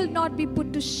that they will not be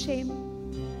put to shame.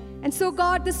 And so,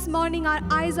 God, this morning our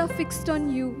eyes are fixed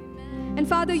on you. And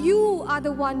Father, you are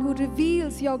the one who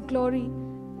reveals your glory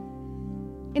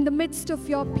in the midst of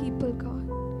your people, God.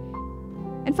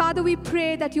 And Father, we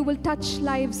pray that you will touch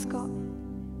lives, God.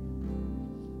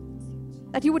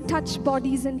 That you would touch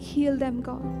bodies and heal them,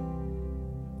 God.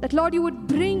 That, Lord, you would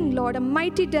bring, Lord, a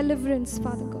mighty deliverance,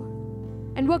 Father God,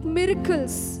 and work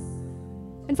miracles.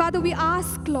 And Father, we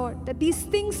ask, Lord, that these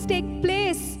things take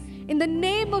place in the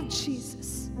name of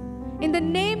Jesus. In the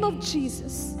name of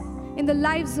Jesus, in the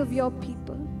lives of your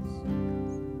people.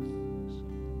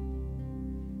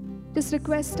 Just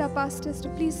request our pastors to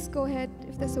please go ahead,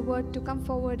 if there's a word, to come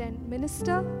forward and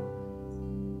minister.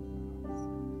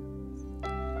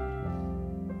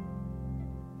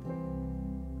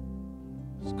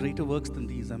 Greater works than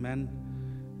these, amen.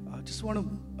 I just want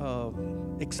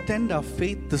to extend our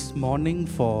faith this morning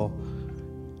for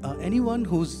anyone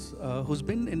who's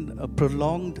been in a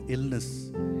prolonged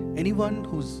illness. Anyone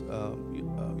who's,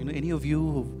 any of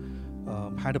you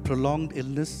who've had a prolonged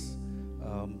illness.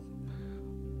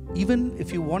 Even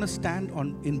if you want to stand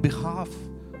in behalf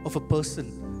of a person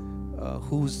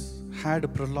who's had a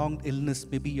prolonged illness,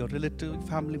 maybe your relative,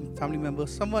 family member,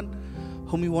 someone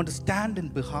whom you want to stand in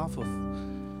behalf of,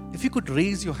 if you could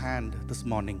raise your hand this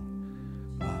morning,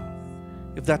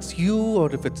 if that's you, or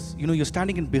if it's, you're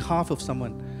standing in behalf of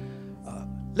someone,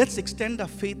 let's extend our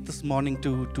faith this morning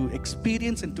to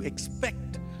experience and to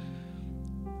expect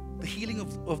the healing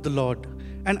of the Lord.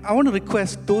 And I want to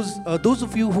request those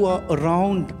of you who are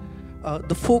around,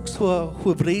 the folks who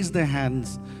have raised their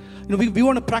hands. We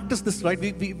want to practice this, right?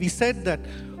 We said that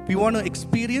we want to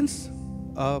experience,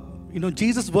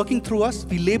 Jesus working through us.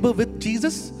 We labor with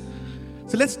Jesus.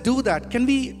 So let's do that. Can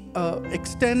we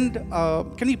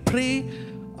can we pray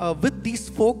with these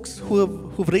folks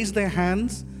who've raised their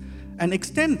hands and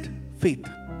extend faith?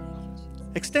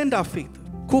 Extend our faith.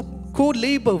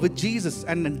 Co-labor with Jesus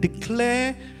and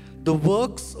declare the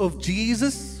works of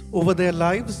Jesus over their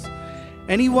lives.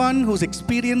 Anyone who's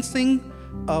experiencing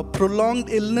prolonged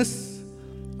illness,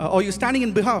 or you're standing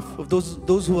in behalf of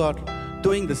those who are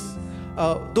doing this.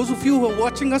 Those of you who are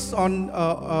watching us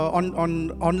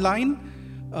online,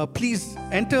 please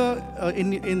enter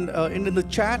in the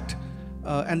chat,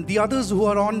 and the others who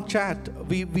are on chat,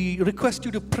 we request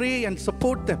you to pray and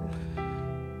support them.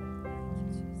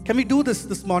 Can we do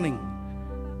this morning?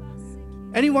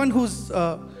 Anyone who's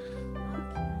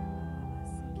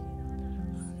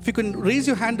if you can raise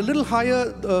your hand a little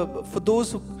higher for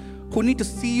those who need to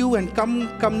see you and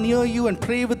come near you and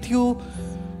pray with you.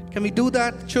 Can we do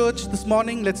that, church, this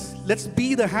morning? Let's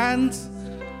be the hands.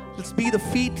 Let's be the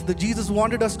feet that Jesus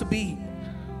wanted us to be.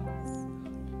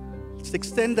 Let's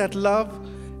extend that love,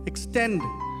 extend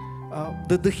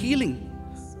the healing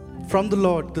from the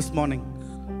Lord this morning.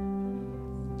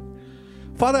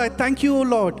 Father, I thank you, O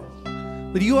Lord,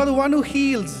 that you are the one who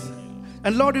heals.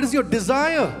 And Lord, it is your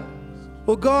desire,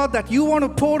 oh God, that you want to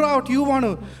pour out, you want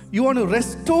to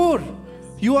restore.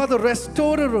 You are the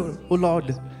restorer, oh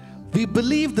Lord. We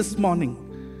believe this morning.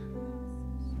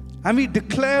 And we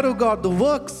declare, oh God, the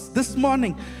works this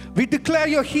morning. We declare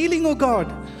your healing, oh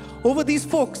God, over these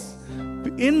folks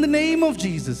in the name of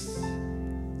Jesus.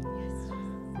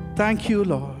 Thank you,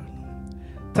 Lord.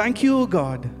 Thank you, oh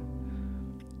God.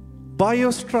 By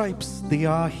your stripes they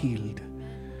are healed.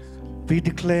 We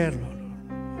declare,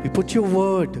 Lord, we put your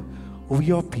word over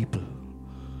your people.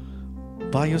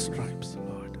 By your stripes,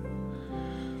 Lord.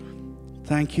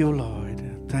 Thank you, Lord.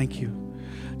 Thank you.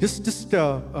 Just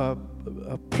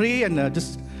pray, and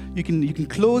just you can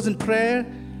close in prayer,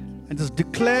 and just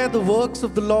declare the works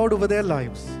of the Lord over their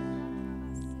lives.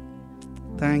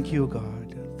 Thank you,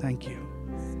 God. Thank you.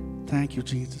 Thank you,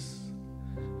 Jesus.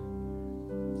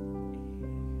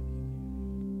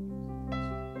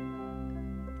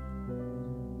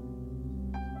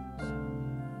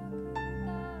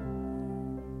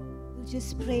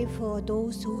 Just pray for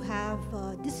those who have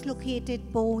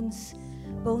dislocated bones,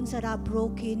 bones that are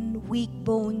broken, weak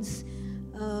bones,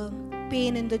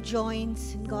 pain in the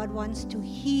joints. And God wants to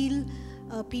heal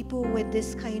people with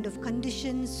this kind of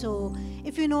condition. So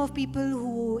if you know of people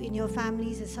who in your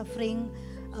families are suffering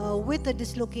with a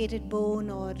dislocated bone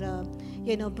or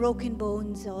broken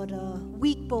bones or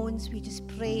weak bones, we just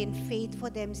pray in faith for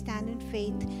them, stand in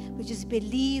faith. We just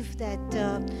believe that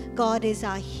God is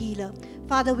our healer.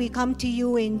 Father, we come to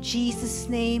you in Jesus'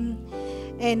 name.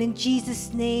 And in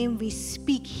Jesus' name, we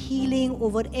speak healing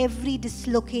over every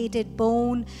dislocated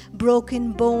bone,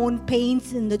 broken bone,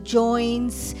 pains in the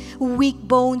joints, weak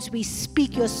bones. We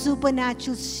speak your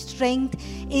supernatural strength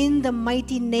in the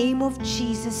mighty name of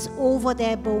Jesus over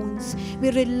their bones.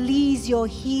 We release your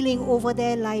healing over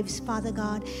their lives, Father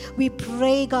God. We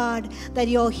pray, God, that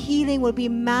your healing will be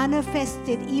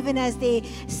manifested even as they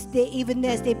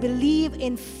believe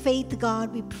in faith,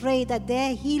 God. We pray that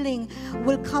their healing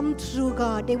will come through,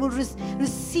 God. They will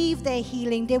receive their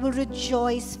healing. They will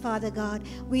rejoice, Father God.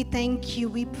 We thank you.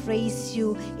 We praise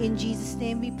you. In Jesus'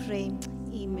 name we pray.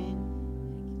 Amen.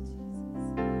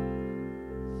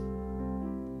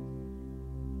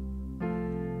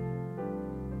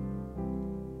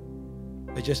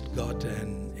 I just got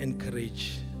an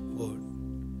encouraged word.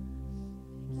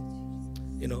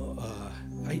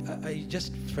 I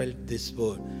just felt this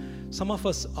word. Some of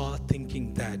us are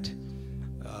thinking that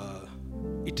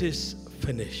it is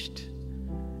finished.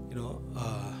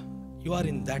 You are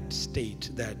in that state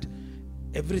that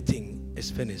everything is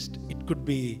finished. It could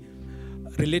be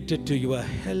related to your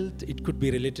health. It could be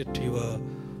related to your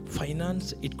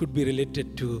finance. It could be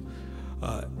related to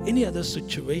any other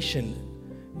situation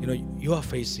you are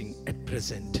facing at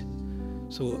present.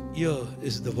 So here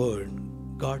is the word.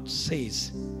 God says,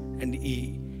 and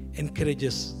He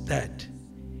encourages that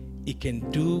He can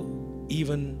do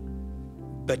even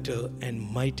better and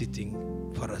mighty thing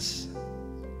for us.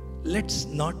 Let's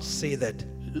not say that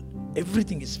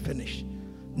everything is finished.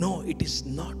 No, it is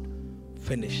not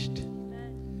finished.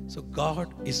 So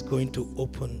God is going to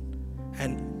open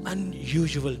an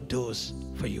unusual doors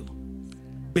for you.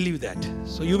 Believe that.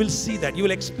 So you will see that. You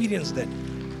will experience that.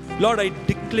 Lord, I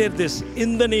declare this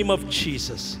in the name of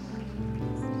Jesus.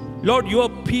 Lord, your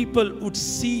people would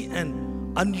see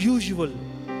an unusual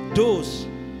doors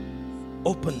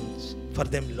opens for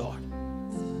them, Lord.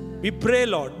 We pray,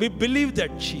 Lord. We believe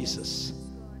that, Jesus.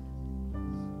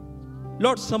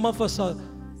 Lord, some of us are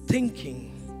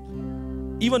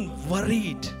thinking, even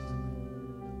worried.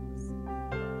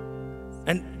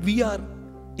 And we are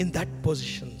in that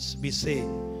positions. We say,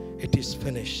 it is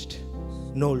finished.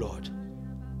 No, Lord.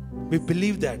 We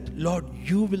believe that, Lord,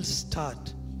 you will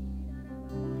start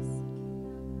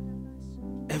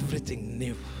everything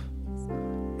new.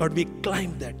 Lord, we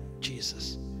climb that,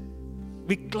 Jesus.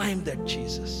 We climb that,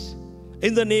 Jesus.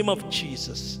 In the name of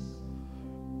Jesus,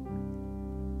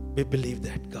 we believe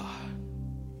that, God.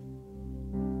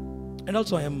 And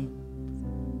also I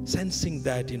am sensing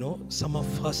that, some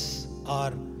of us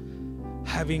are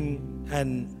having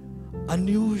an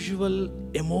unusual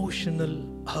emotional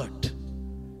hurt.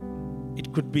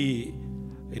 It could be,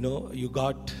 you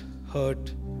got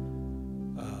hurt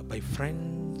by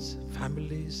friends,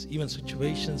 families, even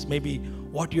situations, maybe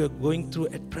what you are going through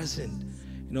at present,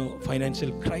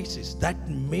 financial crisis, that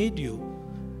made you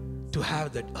to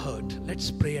have that hurt.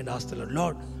 Let's pray and ask the Lord.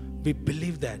 Lord, we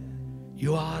believe that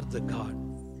you are the God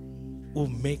who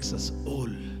makes us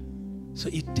whole. So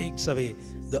it takes away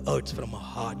the hurts from our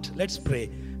heart. Let's pray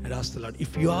and ask the Lord.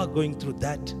 If you are going through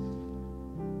that,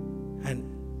 an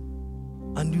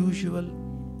unusual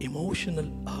emotional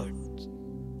hurt,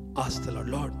 ask the Lord.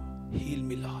 Lord, heal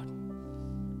me, Lord.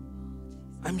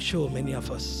 I'm sure many of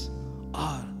us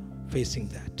are facing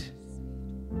that.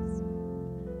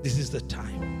 This is the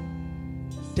time.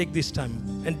 Take this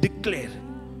time and declare,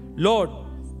 Lord,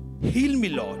 heal me,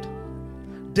 Lord.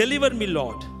 Deliver me,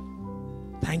 Lord.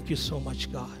 Thank you so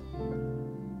much, God.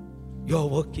 You are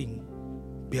working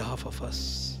on behalf of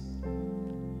us.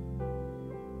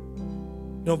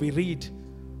 We read,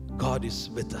 God is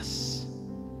with us.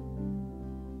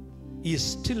 He is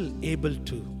still able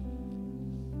to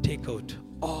take out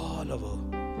all of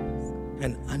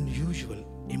an unusual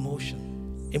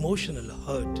emotional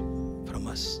hurt from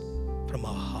us, from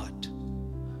our heart.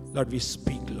 Lord, we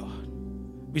speak, Lord.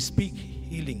 We speak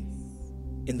healing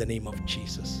in the name of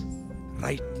Jesus.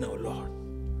 Right now, Lord.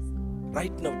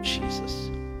 Right now, Jesus.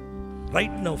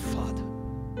 Right now, Father.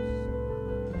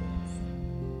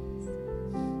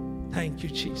 Thank you,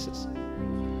 Jesus.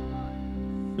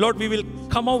 Lord, we will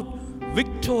come out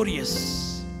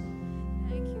victorious.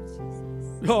 Thank you, Jesus.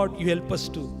 Lord, you help us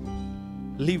to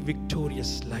live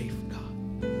victorious life,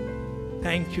 God.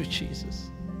 Thank you, Jesus.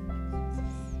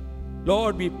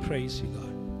 Lord, we praise you,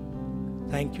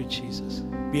 God. Thank you, Jesus.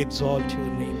 We exalt your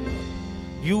name,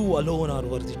 Lord. You alone are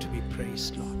worthy to be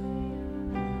praised, Lord.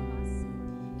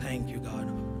 Thank you, God.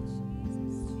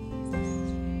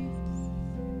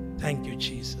 Thank you,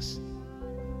 Jesus.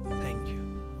 Thank you.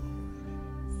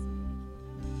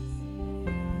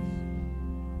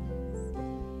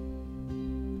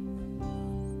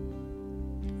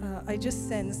 I just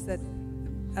sense that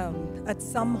at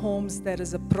some homes there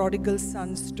is a prodigal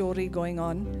son story going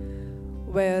on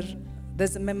where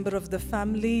there's a member of the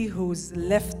family who's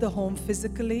left the home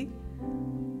physically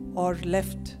or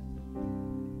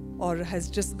has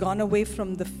just gone away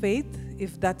from the faith.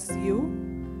 If that's you,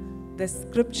 there's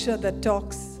scripture that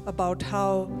talks about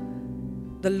how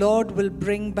the Lord will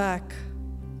bring back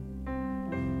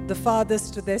the fathers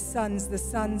to their sons, the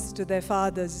sons to their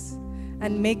fathers,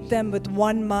 and make them with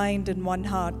one mind and one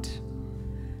heart.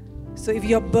 So if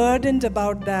you're burdened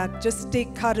about that, just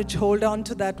take courage, hold on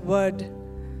to that word.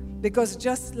 Because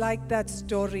just like that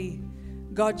story,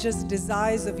 God just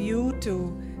desires of you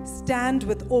to stand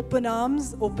with open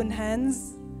arms, open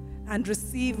hands, and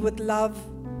receive with love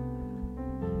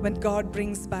when God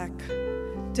brings back.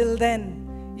 Till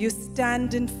then, you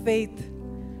stand in faith,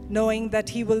 knowing that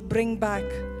He will bring back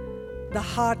the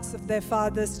hearts of their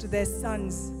fathers to their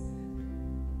sons,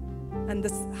 and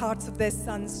the hearts of their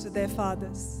sons to their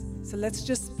fathers. So let's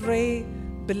just pray,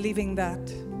 believing that.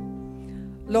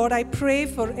 Lord, I pray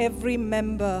for every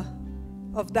member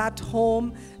of that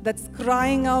home that's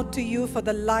crying out to you for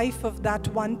the life of that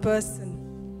one person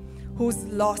who's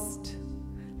lost.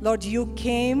 Lord, you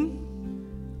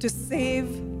came to save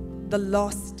the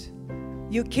lost.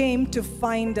 You came to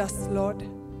find us, Lord.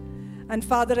 And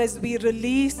Father, as we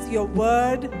release your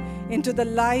word into the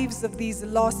lives of these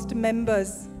lost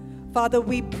members, Father,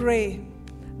 we pray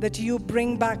that you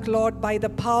bring back, Lord, by the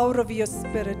power of your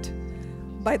Spirit,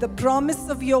 by the promise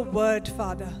of your word,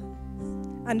 Father.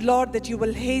 And Lord, that you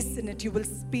will hasten it, you will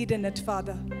speed in it,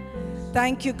 Father.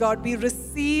 Thank you, God. We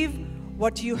receive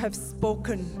what you have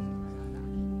spoken.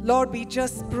 Lord, we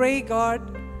just pray, God,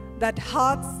 that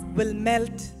hearts will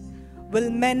melt, will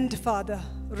mend, Father,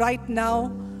 right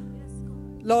now.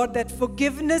 Lord, that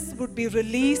forgiveness would be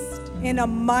released in a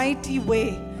mighty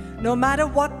way, no matter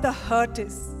what the hurt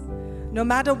is, no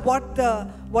matter what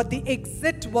the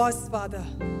exit was, Father.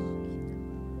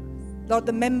 Lord,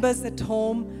 the members at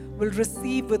home will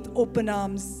receive with open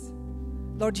arms.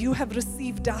 Lord, you have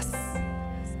received us.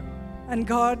 And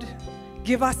God,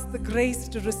 give us the grace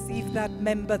to receive that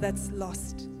member that's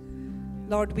lost.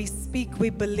 Lord, we speak, we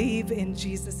believe in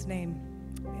Jesus' name.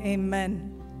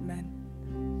 Amen. Amen.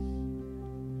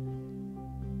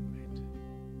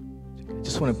 I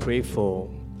just want to pray for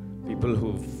people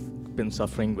who've been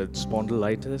suffering with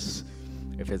spondylitis.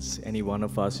 If it's any one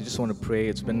of us, you just want to pray.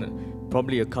 It's been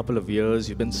probably a couple of years.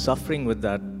 You've been suffering with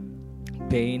that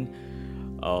pain,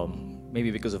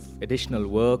 maybe because of additional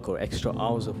work or extra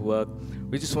hours of work.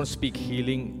 We just want to speak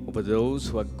healing over those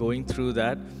who are going through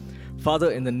that.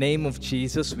 Father, in the name of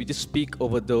Jesus, we just speak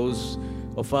over those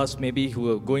of us maybe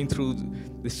who are going through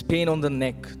this pain on the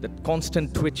neck, that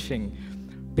constant twitching,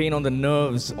 pain on the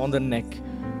nerves, on the neck.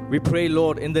 We pray,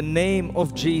 Lord, in the name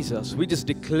of Jesus, we just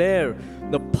declare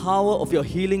the power of your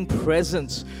healing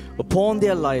presence upon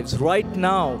their lives right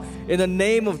now, in the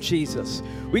name of Jesus.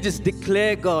 We just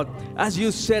declare, God, as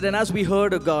you said and as we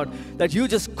heard, God, that you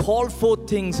just call forth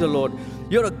things, Lord.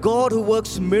 You're a God who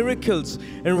works miracles.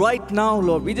 And right now,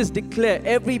 Lord, we just declare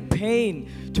every pain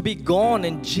to be gone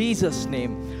in Jesus'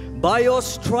 name. By your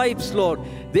stripes, Lord,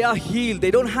 they are healed.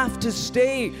 They don't have to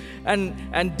stay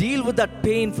and deal with that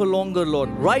pain for longer, Lord.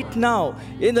 Right now,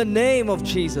 in the name of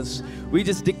Jesus, we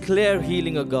just declare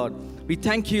healing, O God. We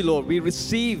thank you, Lord. We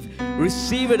receive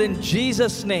it in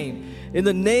Jesus' name. In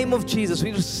the name of Jesus,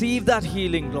 we receive that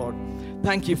healing, Lord.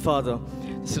 Thank you, Father.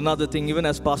 It's another thing, even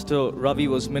as Pastor Ravi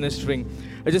was ministering,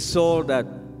 I just saw that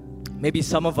maybe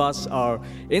some of us are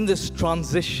in this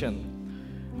transition,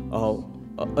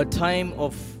 a time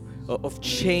of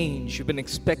change. You've been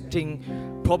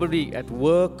expecting, probably at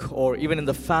work or even in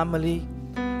the family,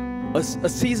 a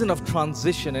season of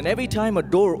transition. And every time a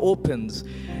door opens,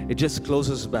 it just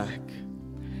closes back.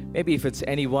 Maybe if it's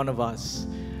any one of us,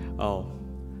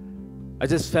 I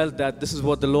just felt that this is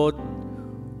what the Lord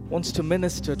wants to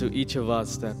minister to each of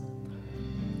us. That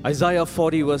Isaiah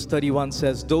 40 verse 31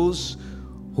 says, those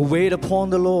who wait upon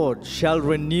the Lord shall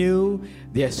renew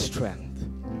their strength.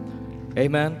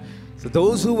 Amen. So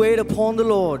those who wait upon the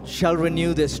Lord shall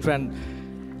renew their strength.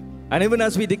 And even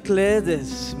as we declare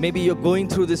this, maybe you're going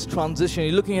through this transition,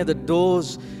 you're looking at the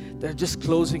doors that are just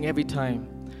closing every time.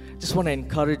 I just want to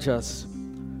encourage us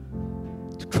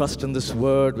to trust in this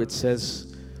word which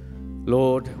says,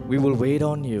 Lord, we will wait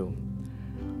on you.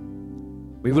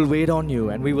 We will wait on you,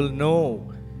 and we will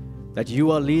know that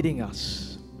you are leading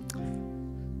us.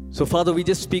 So Father, we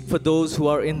just speak for those who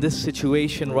are in this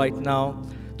situation right now,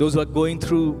 those who are going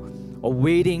through or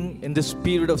waiting in this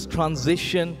period of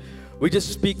transition. We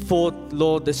just speak forth,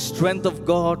 Lord, the strength of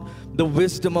God, the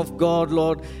wisdom of God,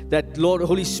 Lord, that, Lord,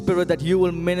 Holy Spirit, that you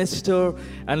will minister,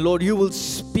 and Lord, you will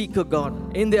speak, oh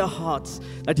God, in their hearts,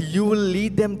 that you will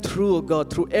lead them through, oh God,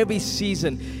 through every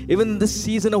season, even this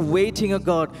season of waiting, oh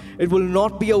God. It will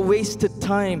not be a wasted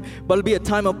time, but it'll be a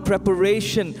time of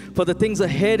preparation for the things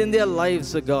ahead in their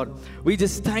lives, oh God. We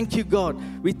just thank you, God.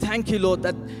 We thank you, Lord,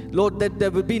 that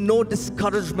there will be no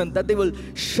discouragement, that they will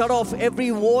shut off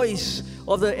every voice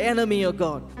of the enemy, oh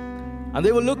God, and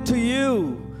they will look to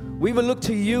you. We will look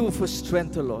to you for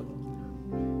strength, O Lord.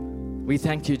 We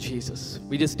thank you, Jesus.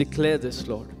 We just declare this,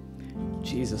 Lord. In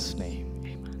Jesus' name,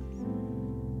 amen.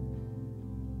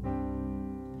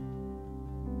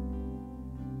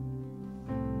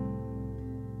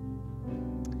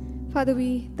 Father,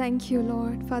 we thank you,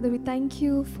 Lord. Father, we thank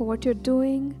you for what you're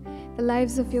doing, the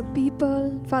lives of your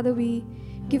people. Father, we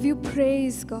give you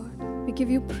praise, God. We give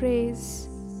you praise.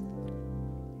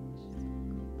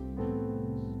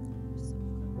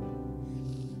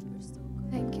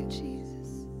 Thank you,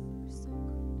 Jesus.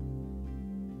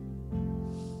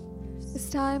 This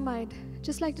time, I'd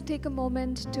just like to take a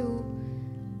moment to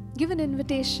give an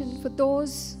invitation for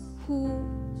those who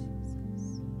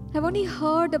have only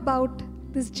heard about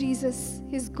this Jesus,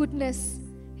 His goodness,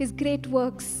 His great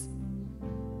works,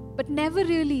 but never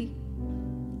really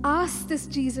asked this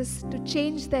Jesus to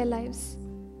change their lives.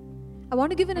 I want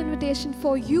to give an invitation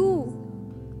for you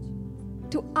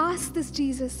to ask this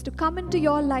Jesus to come into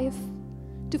your life,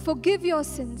 to forgive your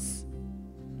sins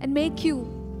and make you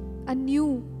a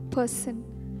new person,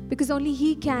 because only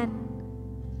He can.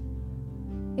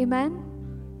 Amen.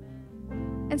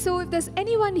 And so if there's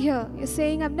anyone here, you're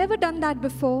saying, I've never done that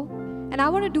before and I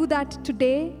want to do that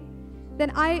today,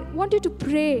 then I want you to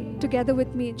pray together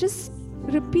with me. Just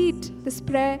repeat this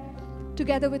prayer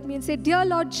together with me and say, Dear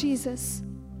Lord Jesus,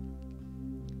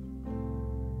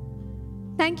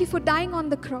 thank you for dying on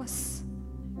the cross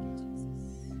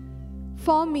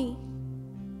for me.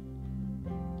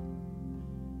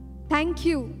 Thank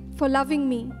you for loving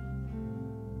me.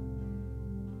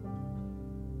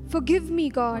 Forgive me,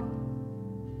 God.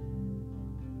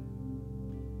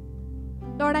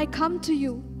 Lord, I come to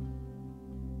you.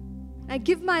 I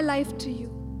give my life to you.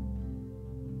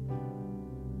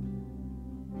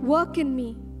 Work in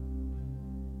me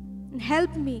and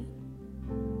help me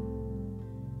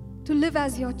to live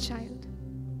as your child.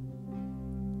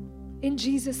 In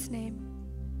Jesus' name.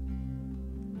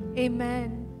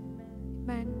 Amen.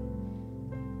 Amen.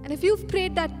 And if you've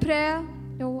prayed that prayer,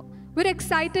 we're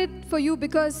excited for you,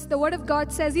 because the Word of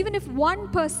God says even if one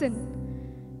person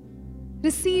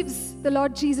receives the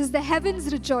Lord Jesus, the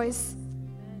heavens rejoice.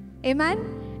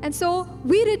 Amen. And so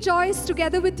we rejoice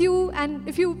together with you. And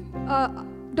if you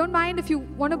don't mind, if you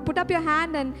want to put up your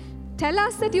hand and tell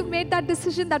us that you've made that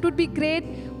decision, that would be great.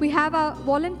 We have our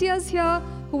volunteers here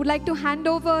who would like to hand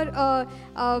over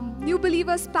a new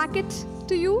believers packet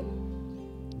to you.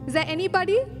 Is there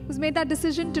anybody who's made that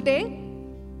decision today?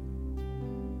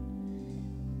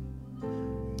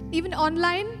 Even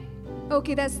online?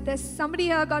 Okay, there's somebody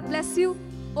here. God bless you.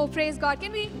 Oh, praise God.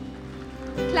 Can we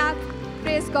clap?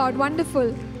 Praise God.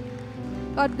 Wonderful.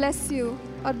 God bless you.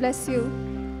 God bless you.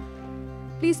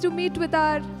 Please do meet with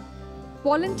our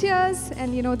volunteers,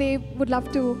 and they would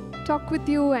love to talk with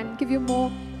you and give you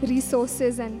more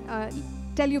resources and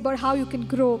tell you about how you can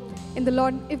grow in the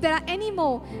Lord. If there are any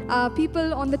more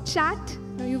people on the chat,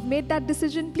 you've made that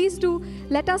decision, please do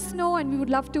let us know, and we would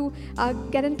love to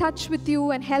get in touch with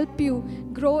you and help you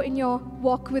grow in your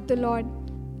walk with the Lord.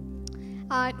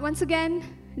 Once again,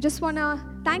 just want to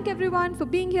thank everyone for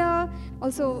being here.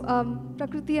 Also,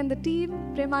 Prakriti and the team,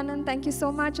 Premanand, thank you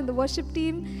so much, and the worship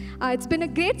team. It's been a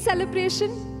great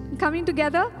celebration coming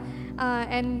together,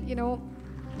 and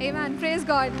amen. Praise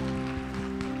God.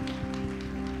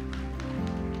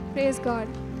 Praise God.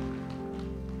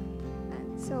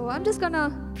 And so I'm just going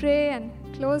to pray and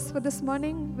close for this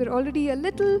morning. We're already a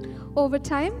little over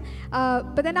time,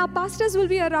 but then our pastors will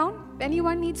be around. If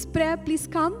anyone needs prayer, please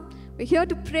come. We're here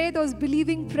to pray those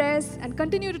believing prayers and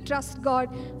continue to trust God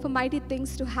for mighty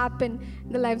things to happen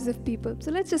in the lives of people.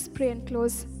 So let's just pray and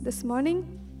close this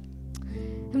morning.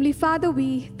 Heavenly Father,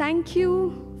 we thank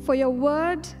you for your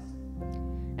word.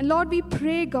 And Lord, we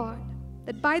pray, God,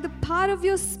 that by the power of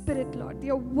your Spirit, Lord,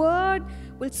 your word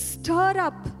will stir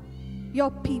up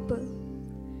your people.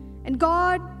 And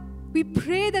God, we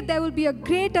pray that there will be a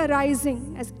great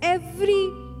arising as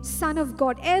every son of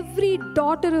God, every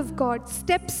daughter of God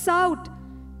steps out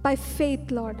by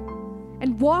faith, Lord,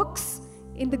 and walks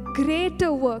in the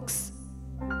greater works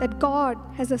that God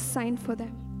has assigned for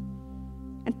them.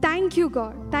 And thank you,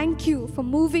 God. Thank you for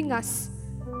moving us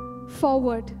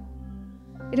forward.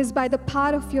 It is by the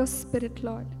power of your Spirit,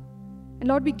 Lord. And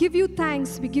Lord, we give you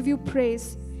thanks. We give you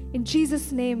praise. In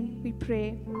Jesus' name we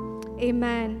pray.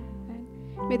 Amen.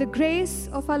 May the grace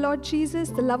of our Lord Jesus,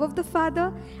 the love of the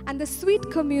Father, and the sweet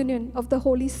communion of the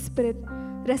Holy Spirit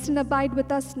rest and abide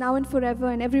with us now and forever.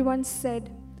 And everyone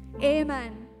said,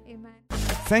 Amen. Amen.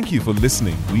 Thank you for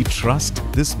listening. We trust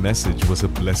this message was a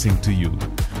blessing to you.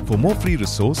 For more free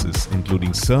resources,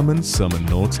 including sermons, sermon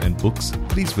notes, and books,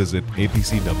 please visit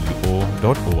apcwo.org.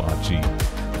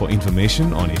 For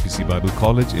information on APC Bible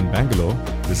College in Bangalore,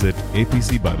 visit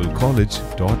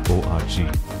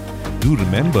apcbiblecollege.org. Do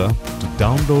remember to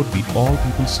download the All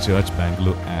People's Church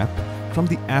Bangalore app from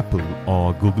the Apple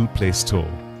or Google Play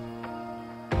Store.